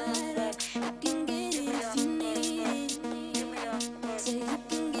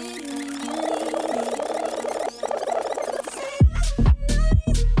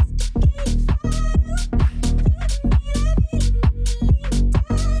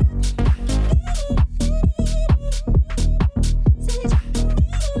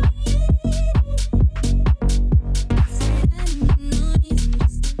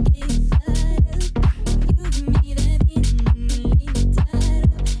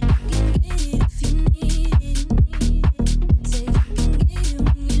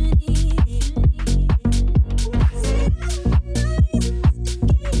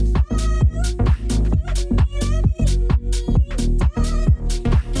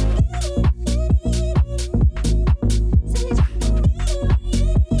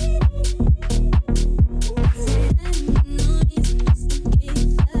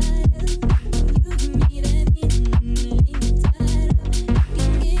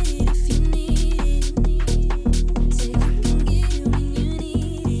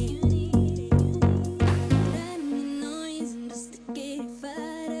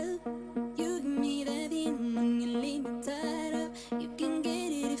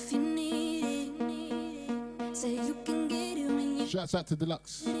 Shouts out to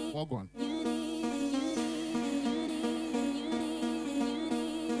Deluxe. Well, go on.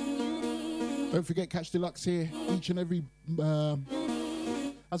 Don't forget, catch Deluxe here each and every, I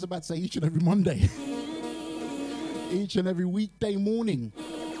was about to say each and every Monday. Each and every weekday morning.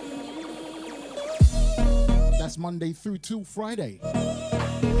 That's Monday through till Friday.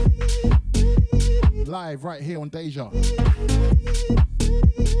 Live right here on Deja.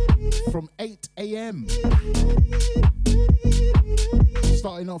 From 8 a.m.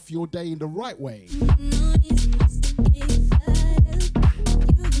 Starting off your day in the right way.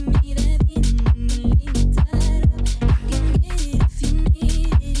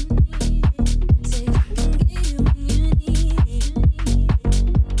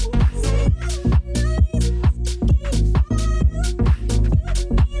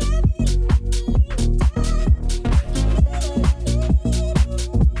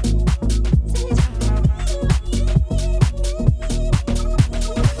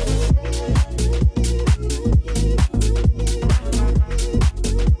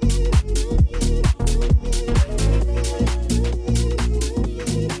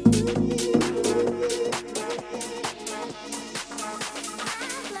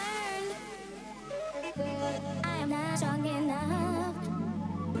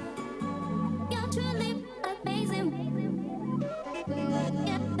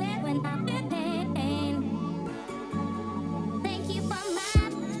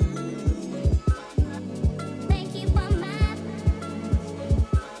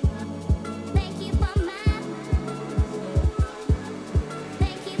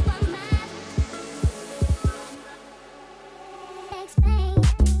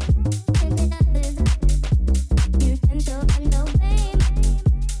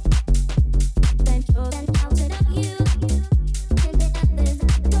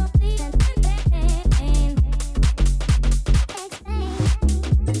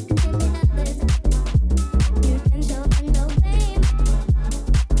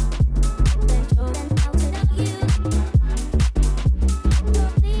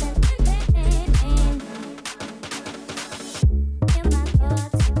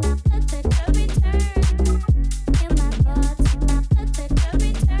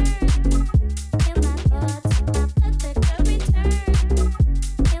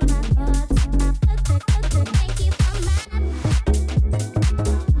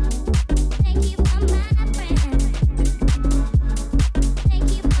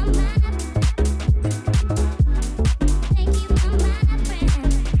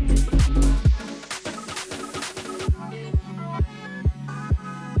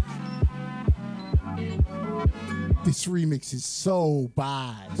 This remix is so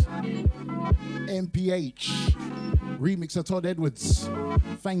bad. MPH. Remix of Todd Edwards.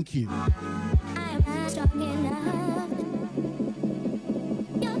 Thank you. I'm not strong enough.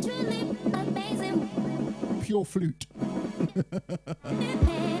 You're truly amazing. Pure flute.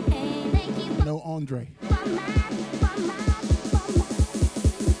 Thank you No Andre. for my.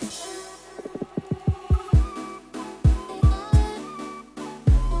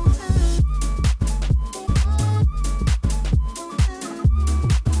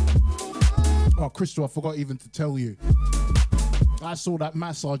 Oh, Crystal, I forgot even to tell you. I saw that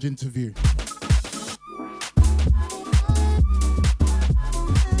massage interview.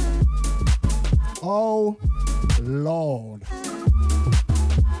 Oh, Lord.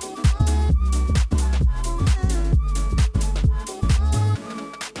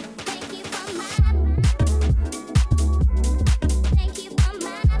 Thank you for my. Thank you for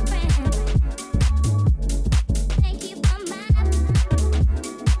my friend. Thank you for my.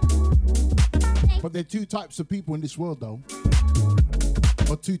 But there are two types of people in this world, though.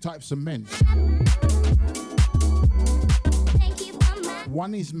 Or two types of men. Thank you for my.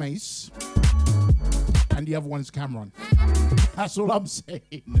 One is Mace, and the other one is Cameron. That's all I'm saying.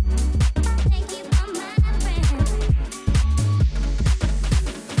 Thank you for my friend.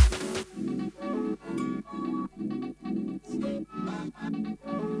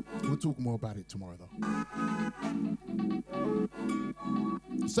 We'll talk more about it tomorrow, though.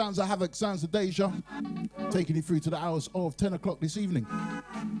 Sounds of Havoc, sounds of Deja. Taking you through to the hours of 10 o'clock this evening.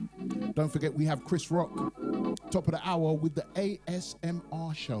 Don't forget, we have Chris Rock, top of the hour with the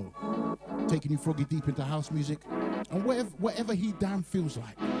ASMR show. Taking you froggy deep into house music and whatever he damn feels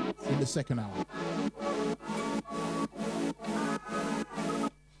like in the second hour.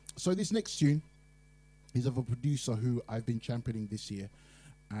 So this next tune is of a producer who I've been championing this year.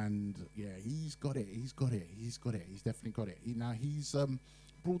 And yeah, he's got it. He's definitely got it. He's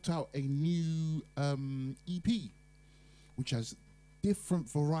brought out a new EP, which has different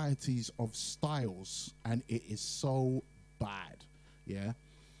varieties of styles, and it is so bad. Yeah.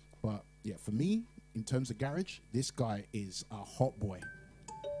 But yeah, for me, in terms of garage, this guy is a hot boy.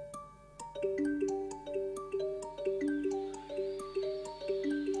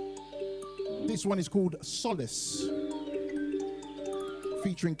 This one is called Solace,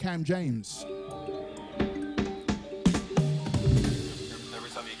 featuring Cam James.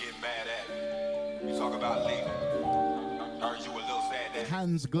 Every time you get mad at me, you talk about leaving. Heard you a little sad that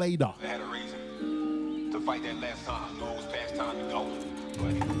Hans Glader. I had a reason to fight that last time. Knew it was past time to go.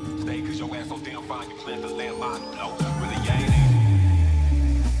 But stay cause your ass so damn fine, you plant the landmine to blow. Really, you ain't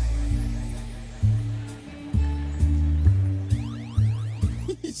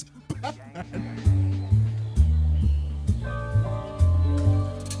He's bad.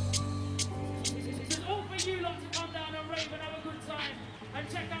 It's all for you lot to come down and rave and have a good time and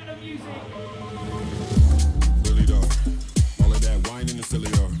check out the music. Really though, all of that wine in the silly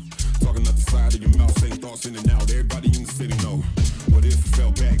though. Talking out the side of your mouth, saying thoughts in and out. Everybody in the city know. What if I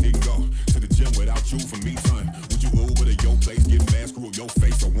fell back, didn't go to the gym without you for me time? Would you Uber to your place, get mad, screw up your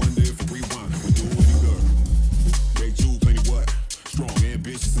face? I wonder if a rewind would do any good. Rate you plenty what? Strong,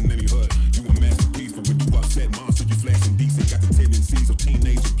 ambitious in any hood. You a masterpiece, but when you upset monster, you flashing decent. Got the tendencies of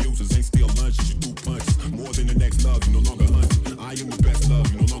teenage abusers, ain't still lunches, you do punches. More than the next love, you no longer hunting. I am the best love,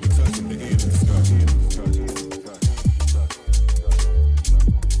 you no longer touching. The end of discussion.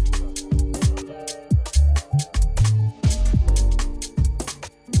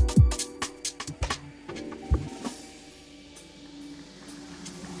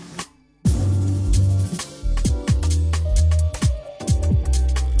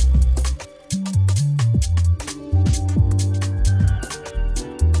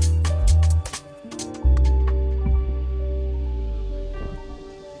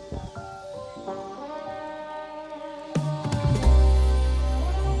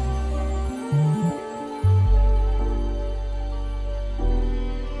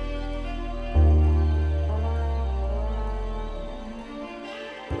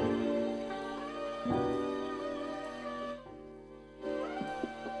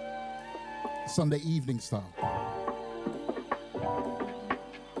 Sunday evening style.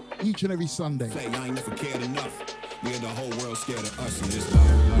 Each and every Sunday. Say I ain't never cared enough. We had the whole world scared of us in this life.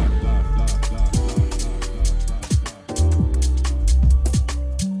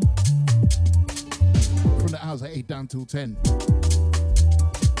 From the hours at 8 down till 10.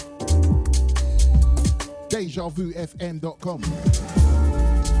 DejaVuFM.com.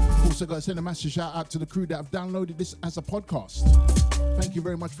 Also got to send a massive shout out to the crew that have downloaded this as a podcast. Thank you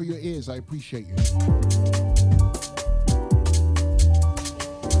very much for your ears. I appreciate you.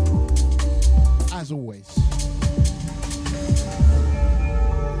 As always,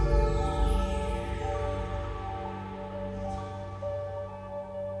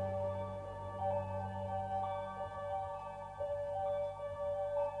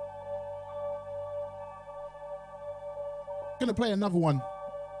 Gonna play another one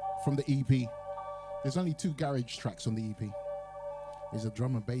from the EP. There's only 2 garage tracks on the EP. There's a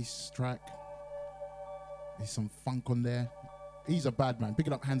drum and bass track. There's some funk on there. He's a bad man.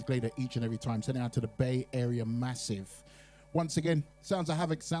 Picking up Hans Glader each and every time. Sending out to the Bay Area Massive. Once again, sounds of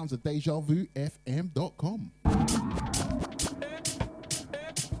Havoc, sounds of Deja Vu, FM.com.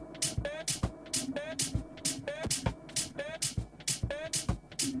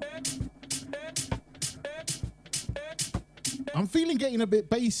 I'm feeling getting a bit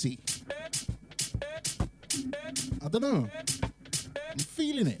bassy. I don't know. I'm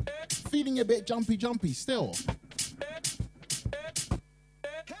feeling it. Feeling a bit jumpy still.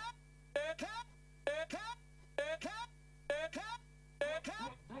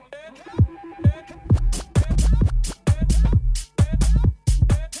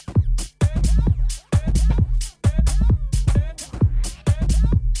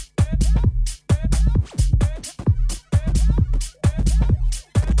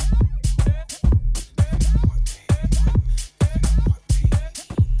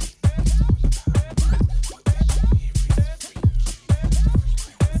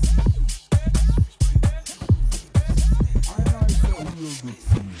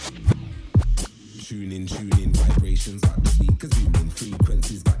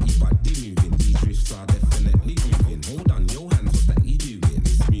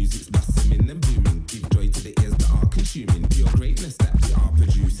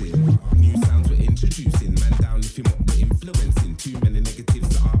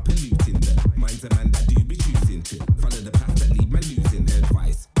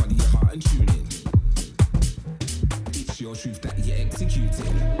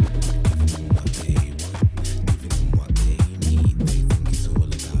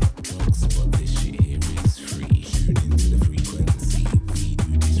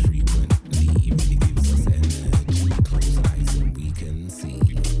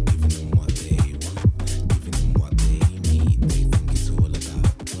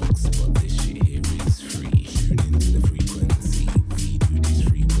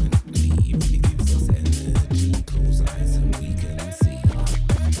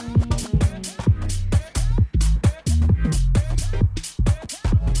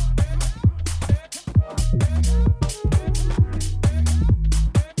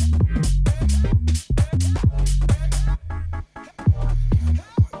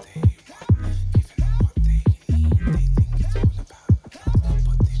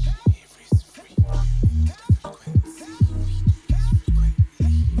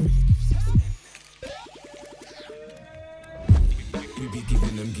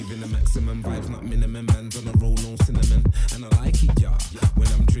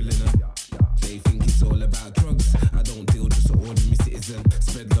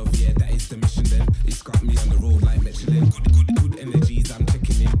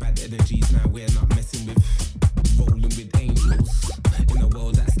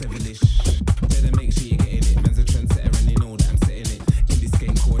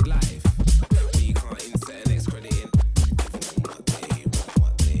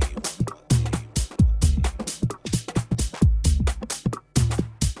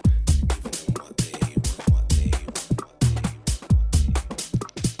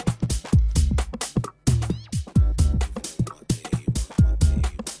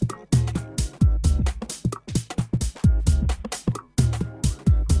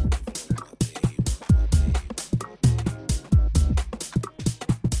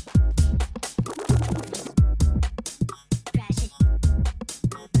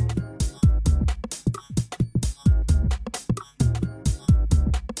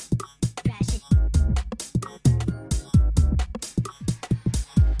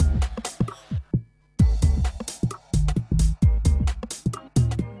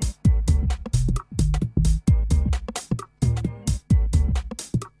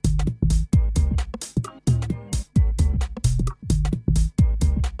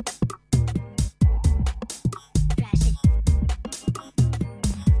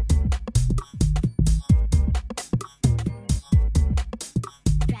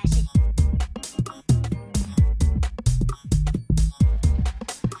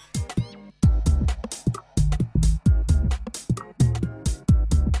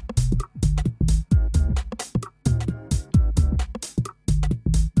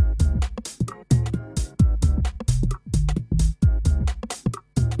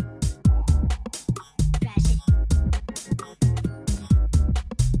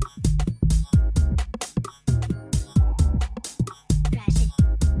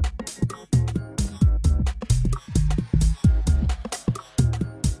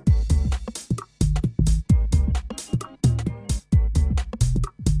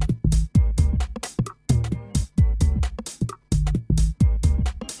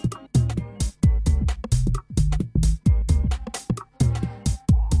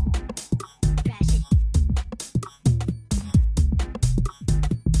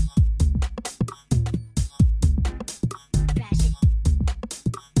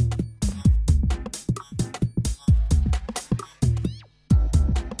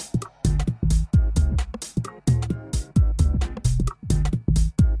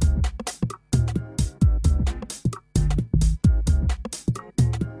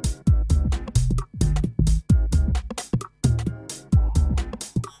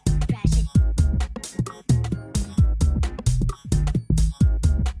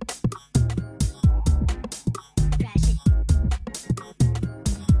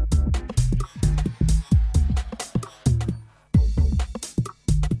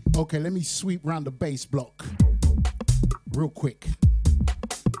 Okay, let me sweep round the bass block real quick.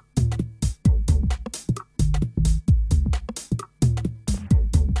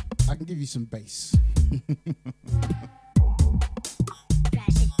 I can give you some bass.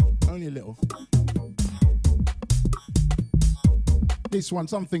 Only a little. This one,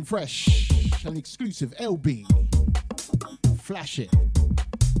 something fresh, an exclusive LB. Flash it.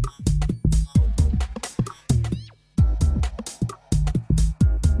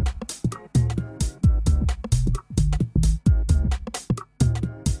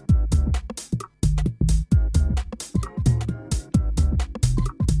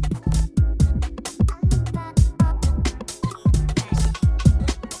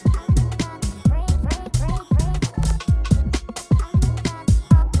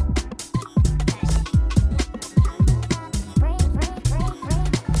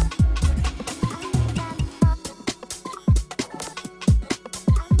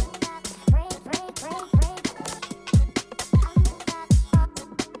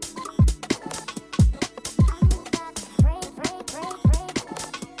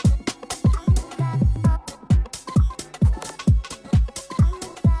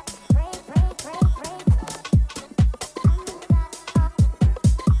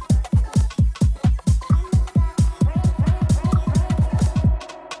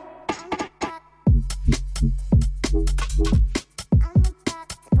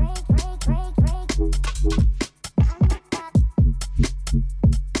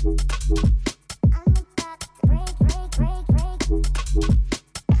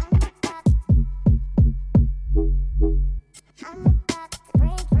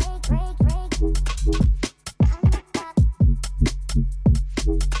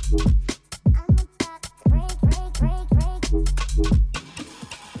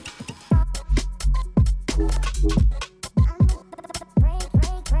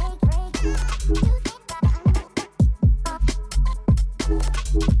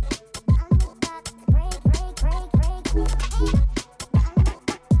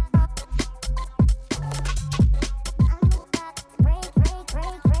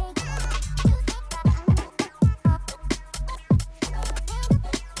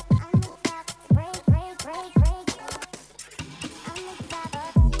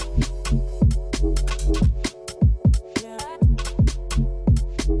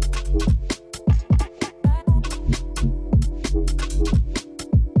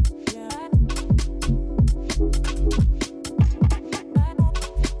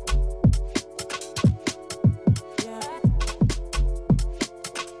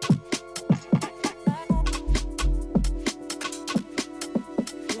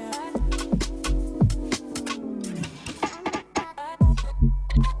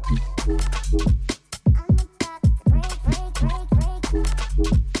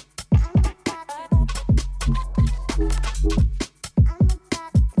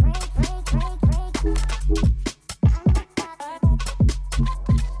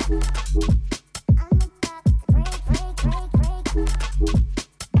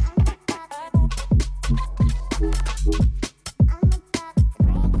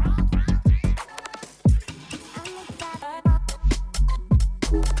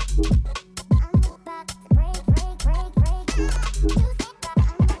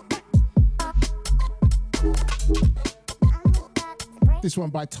 This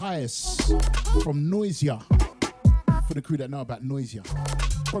one by Tyus from Noisia. For the crew that know about Noisia.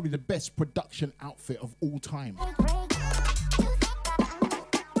 Probably the best production outfit of all time.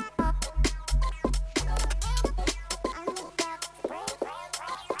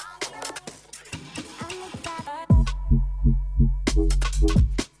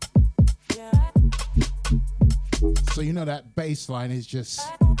 So you know that bass line is just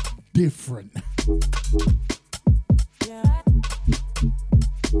different.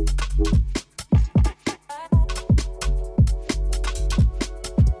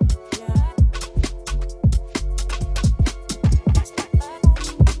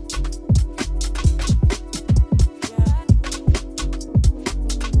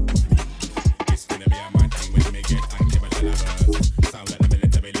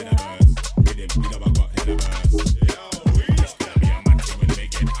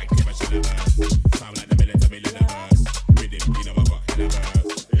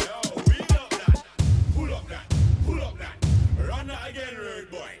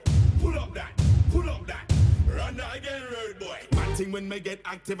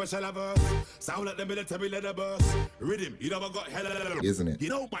 Active shall have us. Sound like the military leather bus. Rhythm, you never got hella. Isn't it? You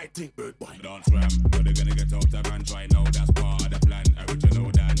know my thing, bird boy. Don't swim, know they're gonna get out of hand right now. That's part of the plan.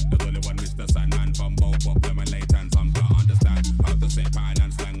 Original Dan. There's only one Mr. Sandman from both of them and late and some can't understand how to say pan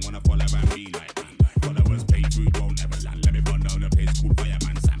and slang.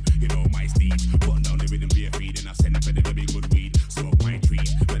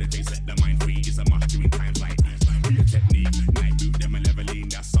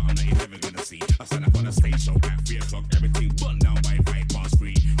 a stage show at 3 o'clock. Everything burned down by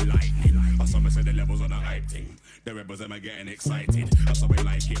 3. Lightning. I saw me say the levels on a hype thing. The rebels them are getting excited. I saw me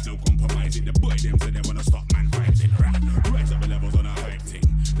like it, no compromising. The boy them say they wanna stop man vibes it. Rise up the levels on a hype thing.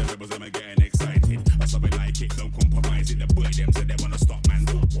 The rebels them are getting excited. I saw me like it, no compromising. The boy them say they wanna stop man.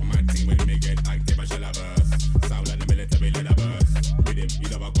 My team when me get active, I shall have us. Sound like the military leather burst. With him, you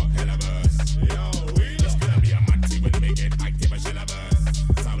know I got hella verse. Yo, it's gonna be a mad team when me get active, I shall have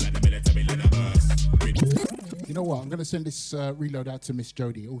us. Sound like the military leather burst. You know what? I'm going to send this reload out to Miss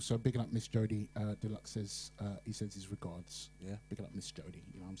Jody. Also, bigging up Miss Jody. Deluxe says, he sends his regards. Yeah, bigging up Miss Jody.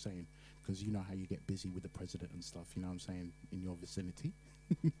 You know what I'm saying? Because you know how you get busy with the president and stuff. You know what I'm saying? In your vicinity.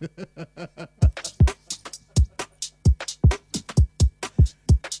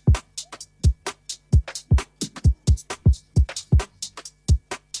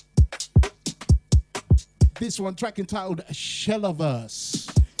 This one, track entitled Shellaverse.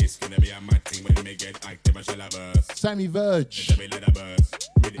 It's gonna be a mad thing when me get active, I shall have us. Sammy Verge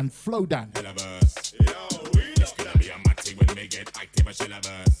and Flowdan. It's gonna be a mad thing when me get active, I shall have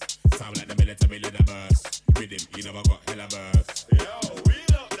us. Sound like the military leather burst. With him, you know I got hella verse. Yo,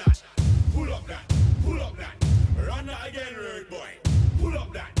 wheel up that, pull up that, pull up that. Run that again, rude boy. Pull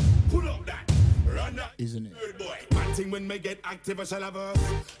up that, run that. Isn't it? Rude boy. Mad thing when me get active, I shall have us.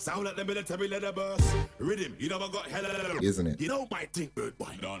 Sound like the military leather burst. Rhythm, you know I got hella. Isn't it? You know my thing, rude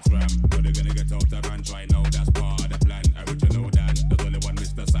boy. Don't swim, but they're gonna get out of hand right now. That's part of the plan. Original Dan. There's only one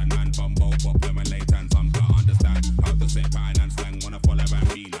Mr. Sandman from both of them and late and some can't understand how to set pattern and slang. Wanna follow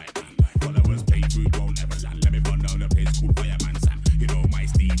and be like me. Followers pay food won't ever land. Let me run down the place called Fireman Sam. You know my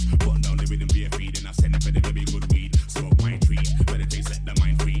steed. Run down the rhythm be a feed and I send for the very good weed. Smoke my tree. Meditate, set the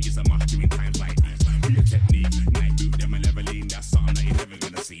mind free. It's a must during times like these. Be a technique. Night boot them and leveling. That's something that you're never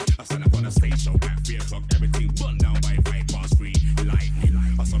gonna see. I stand up on a stage show at 3 o'clock. Everything burned down by 3. Lightning.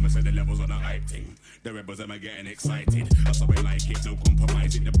 I saw me say the levels on a hype thing. The rebels them are getting excited. I saw me like it, no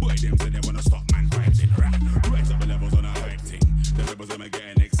compromising. The boy them say they wanna stop man vibes it. Rise up the levels on a hype thing. The rebels them are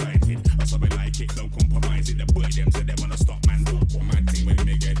getting excited. I saw me like it, no compromising. The boy them say they wanna stop man. Mad thing when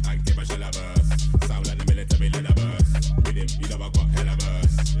me get active, I shall have us. Sound like the military leather burst. With him, you know I got hella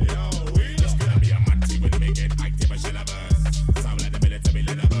verse. Yo, it's gonna be a mad thing when me get active, I shall have us. Sound like the military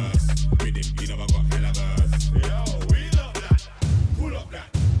leather burst. With him, you know I got hella verse. Yo, we love that. Pull up that,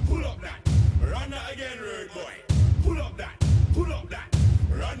 pull up that. Run that again, rude boy. Pull up that,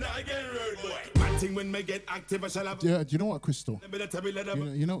 run that again, rude boy. Mad thing when me get active, I shall have. Yeah, do you know what, Crystal? The military leather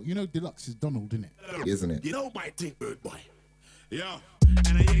burst. You know, Deluxe is Donald, isn't it? Isn't it? You know my thing, rude boy. Yeah,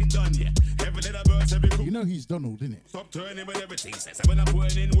 and I ain't done yet. Every little burst, every You know he's Donald, isn't it? stop turning when everything says. When I'm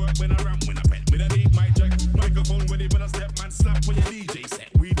putting in work, when I rap, when I pen. When I need my jack, microphone ready, when I step, man, slap when your DJ set.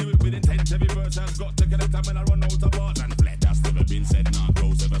 We do it with intent, every verse has got to connect time when I run out of bars and fled. That's never been said, nah,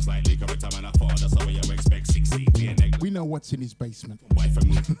 close ever slightly, cover time and I fall. That's how you expect 16 be a neg. We know what's in his basement. Wife and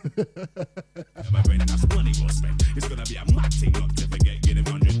move. My brain, that's money well spent. It's gonna be a mad thing, not to forget, get him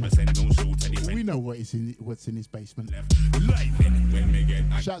 100%, don't shoot anything. We know what's in his basement. Left lightning when me get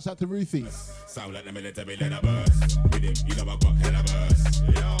Shouts out to Ruthie. sound like the military leather burst. With him, you know I got hella verse.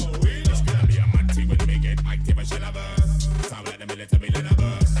 Yo, it's gonna be a mad thing when me get active, I shall have verse. Sound like the military leather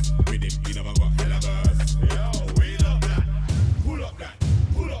burst. With him, you know I got hella verse. Yo, we love that. Pull up that,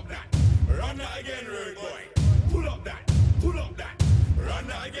 pull up that. Run that again, rude boy. Pull up that, run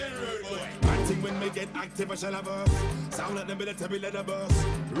that again, rude boy. Mad thing when me get active, I shall have verse. Sound like the military leather burst.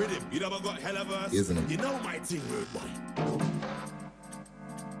 Rhythm, you know I got hella verse. Isn't it? You know my thing, rude boy.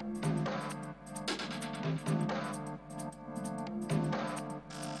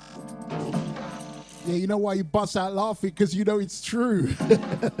 Yeah, you know why you bust out laughing? Because you know it's true.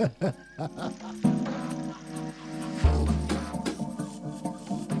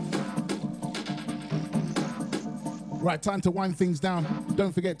 Right, time to wind things down.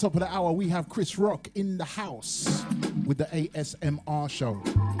 Don't forget, top of the hour, we have Chris Rock in the house with the ASMR show,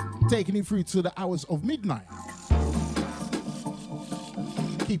 taking you through to the hours of midnight,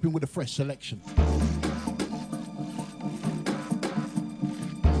 keeping with a fresh selection.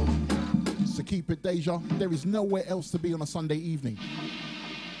 So keep it Deja. There is nowhere else to be on a Sunday evening.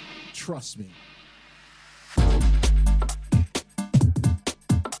 Trust me.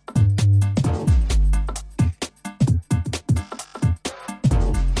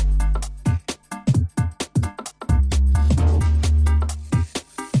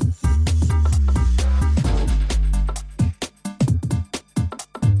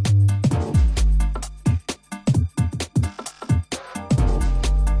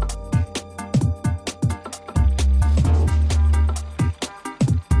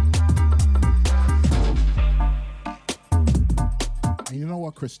 know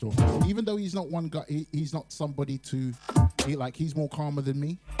what, Crystal? Even though he's not one guy, he's not somebody to, he's more calmer than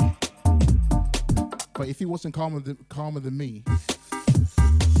me. But if he wasn't calmer than me,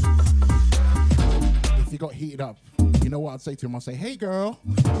 if he got heated up, you know what I'd say to him? I'd say, "Hey, girl."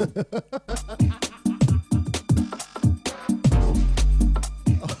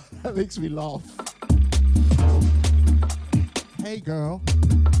 That makes me laugh. Hey, girl.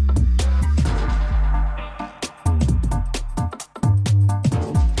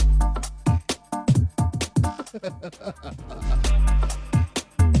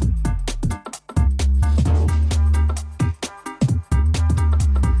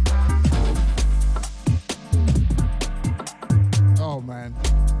 Oh, man.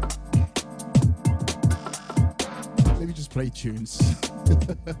 Let me just play tunes.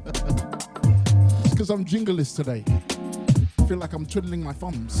 It's because I'm jingleless today. I feel like I'm twiddling my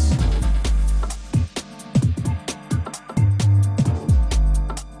thumbs.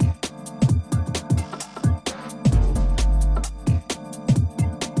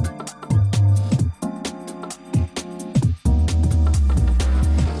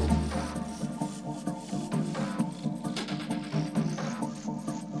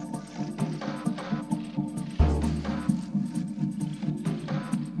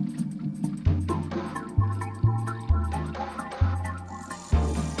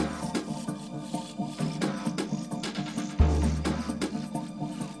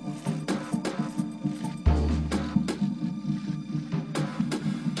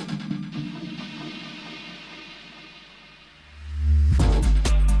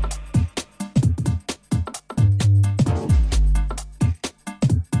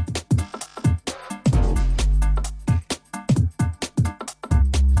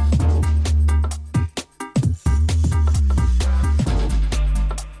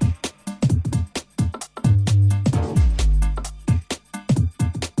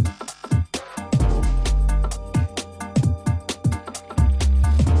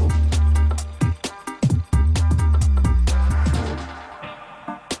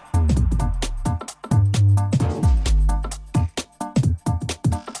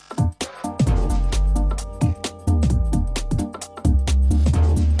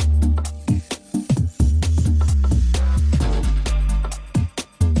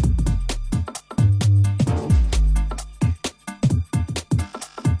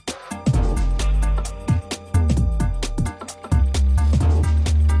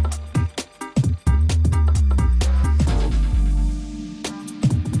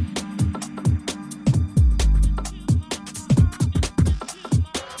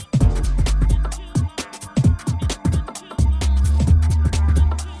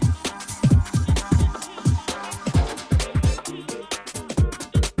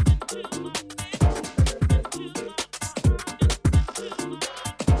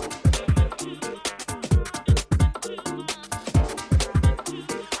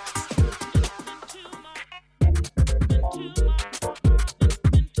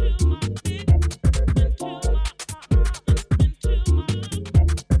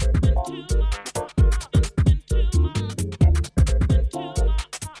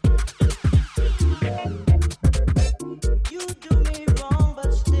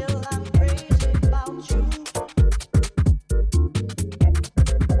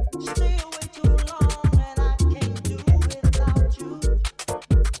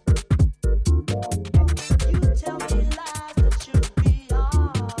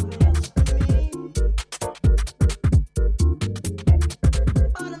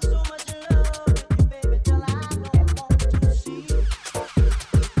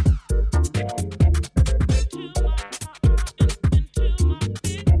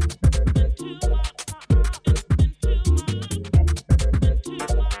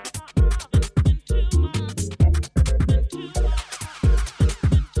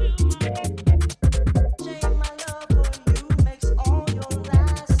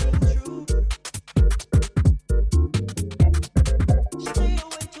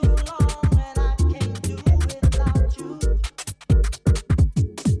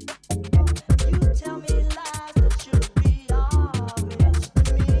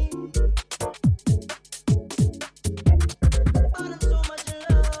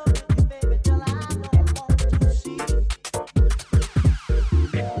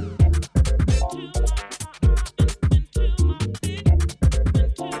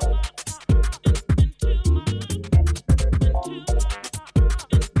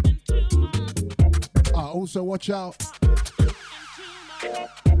 So watch out.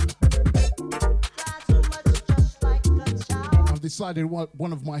 decided what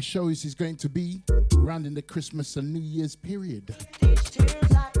one of my shows is going to be around in the Christmas and New Year's period.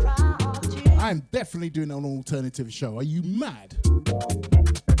 I'm definitely doing an alternative show. Are you mad?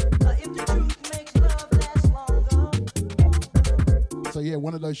 So yeah,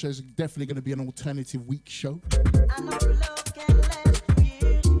 one of those shows is definitely going to be an alternative week show.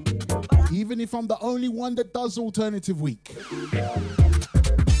 Even if I'm the only one that does alternative week.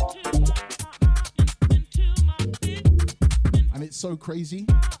 And it's so crazy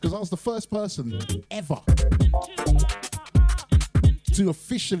because I was the first person ever to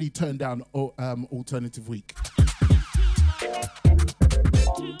officially turn down alternative week.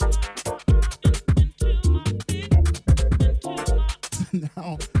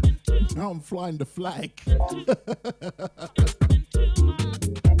 now I'm flying the flag.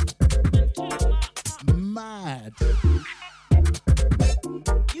 Mad.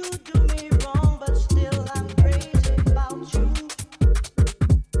 You do me wrong, but still I'm crazy about you.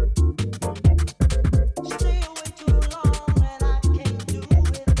 Stay away too long and I can't do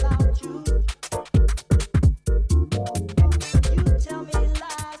without you. You tell me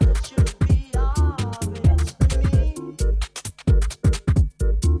lies that should be obvious to me.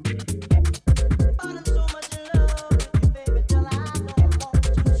 But I'm so much in love with you, baby, till I don't want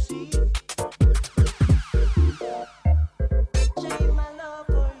to see. Shame my love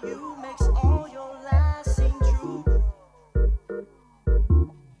for you makes all your lies seem true.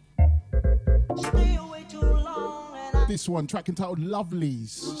 Stay away too long and I This one, track entitled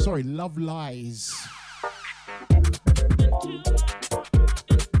Lovelies. Sorry, Love Lies.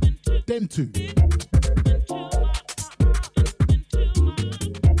 Them two.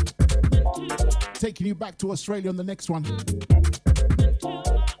 Taking you back to Australia on the next one. you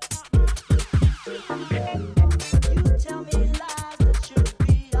tell me lies that should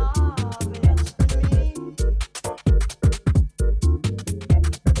be obvious to me.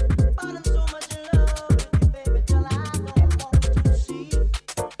 But I'm so much in love with you, baby, till I don't want to see.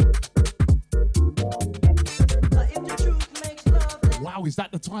 If the truth makes love, then Wow, is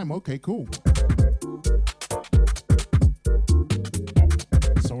that the time? Okay, cool.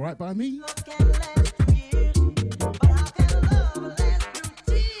 It's all right by me. love can last through years. But how can love last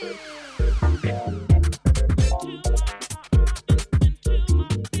through tears?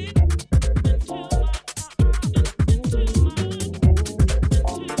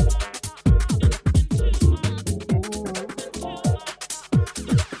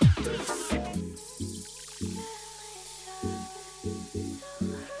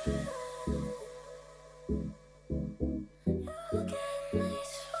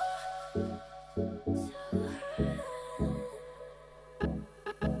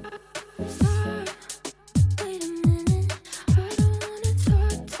 Wait a minute, I don't wanna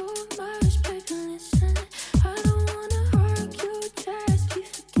talk too much, baby, listen. I don't wanna argue, just be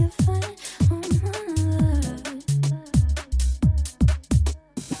forgiven. Oh my love.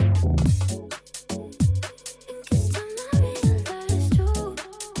 And this time I realized you.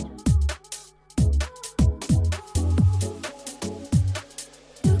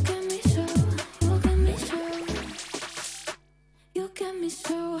 You get me so, you get me so, you get me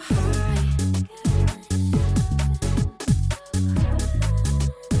so high.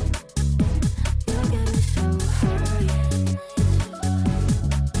 You get me so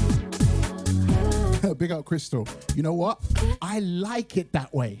high. Big up Crystal. You know what? I like it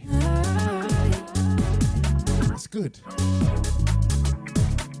that way. It's good.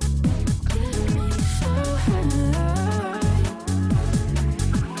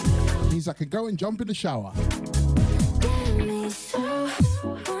 Means I could go and jump in the shower. Get me so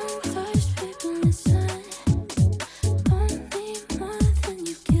untouched, baby, listen. Don't need more than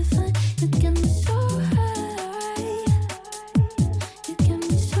you've given. You get me so high. You get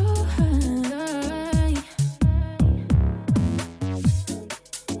me so high.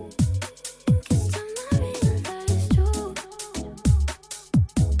 And this time I realized you.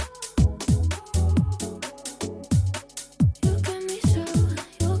 You get me so,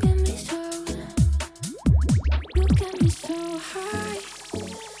 you get me so, you get me so high.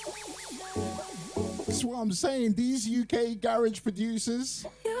 That's what I'm saying. These UK garage producers,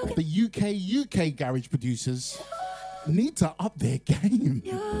 the UK garage producers, need to up their game.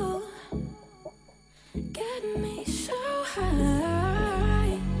 You get me so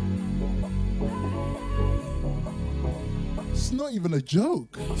high. It's not even a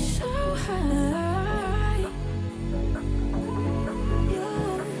joke. So high.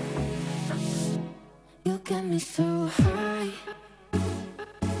 You get me so high.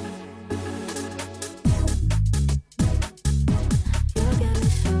 You get me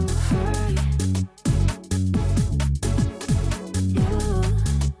so high.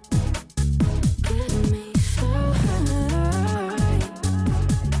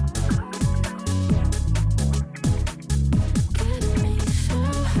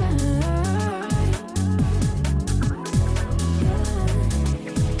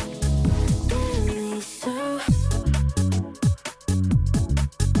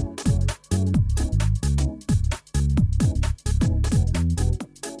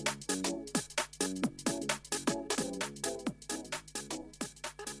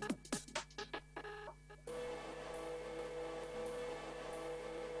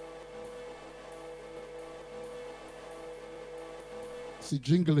 It's a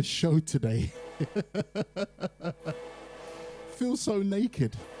jingleless show today. Feel so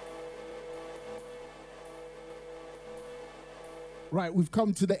naked. Right, we've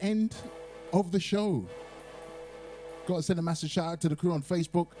come to the end of the show. Got to send a massive shout out to the crew on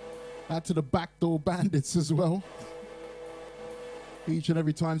Facebook, out to the Backdoor Bandits as well. Each and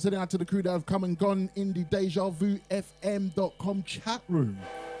every time. Sending out to the crew that have come and gone in the DejaVuFM.com chat room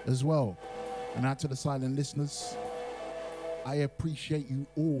as well. And out to the silent listeners. I appreciate you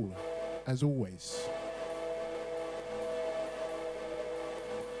all, as always.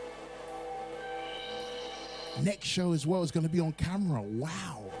 Next show as well is going to be on camera.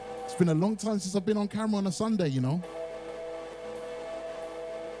 Wow. It's been a long time since I've been on camera on a Sunday, you know.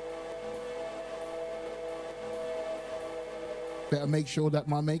 Better make sure that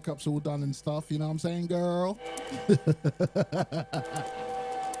my makeup's all done and stuff, you know what I'm saying, girl?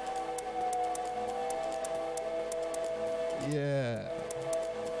 Yeah.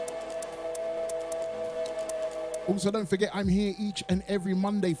 Also, don't forget, I'm here each and every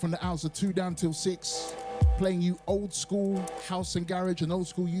Monday from the hours of 2 down till 6, playing you old school house and garage and old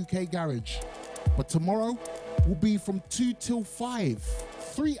school UK garage. But tomorrow will be from 2 till 5,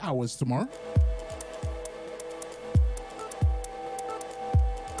 3 hours tomorrow.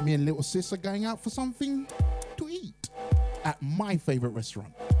 Me and little sis are going out for something to eat at my favorite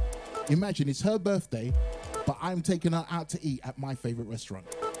restaurant. Imagine it's her birthday, but I'm taking her out to eat at my favorite restaurant.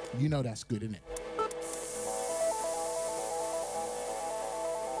 You know that's good, innit?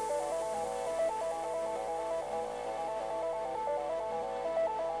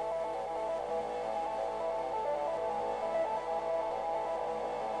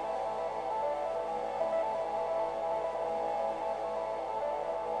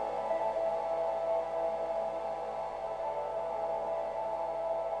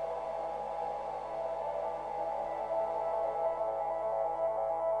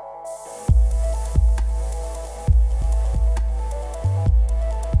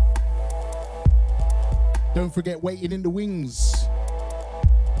 Don't forget, waiting in the wings,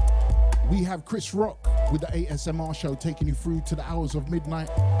 we have Chris Rock with the ASMR show taking you through to the hours of midnight,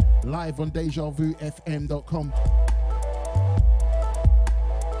 live on DejaVuFM.com.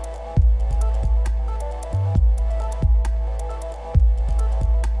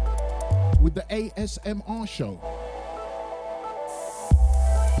 With the ASMR show.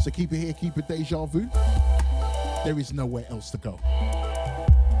 So keep it here, keep it Deja Vu. There is nowhere else to go.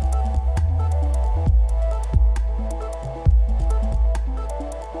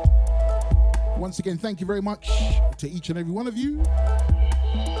 Once again, thank you very much to each and every one of you.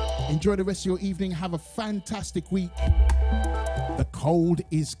 Enjoy the rest of your evening. Have a fantastic week. The cold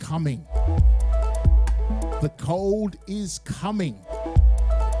is coming. The cold is coming.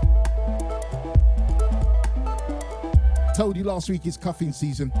 Told you last week is cuffing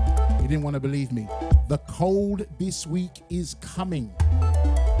season. You didn't want to believe me. The cold this week is coming.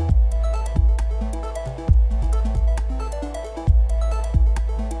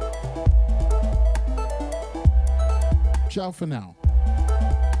 Ciao for now.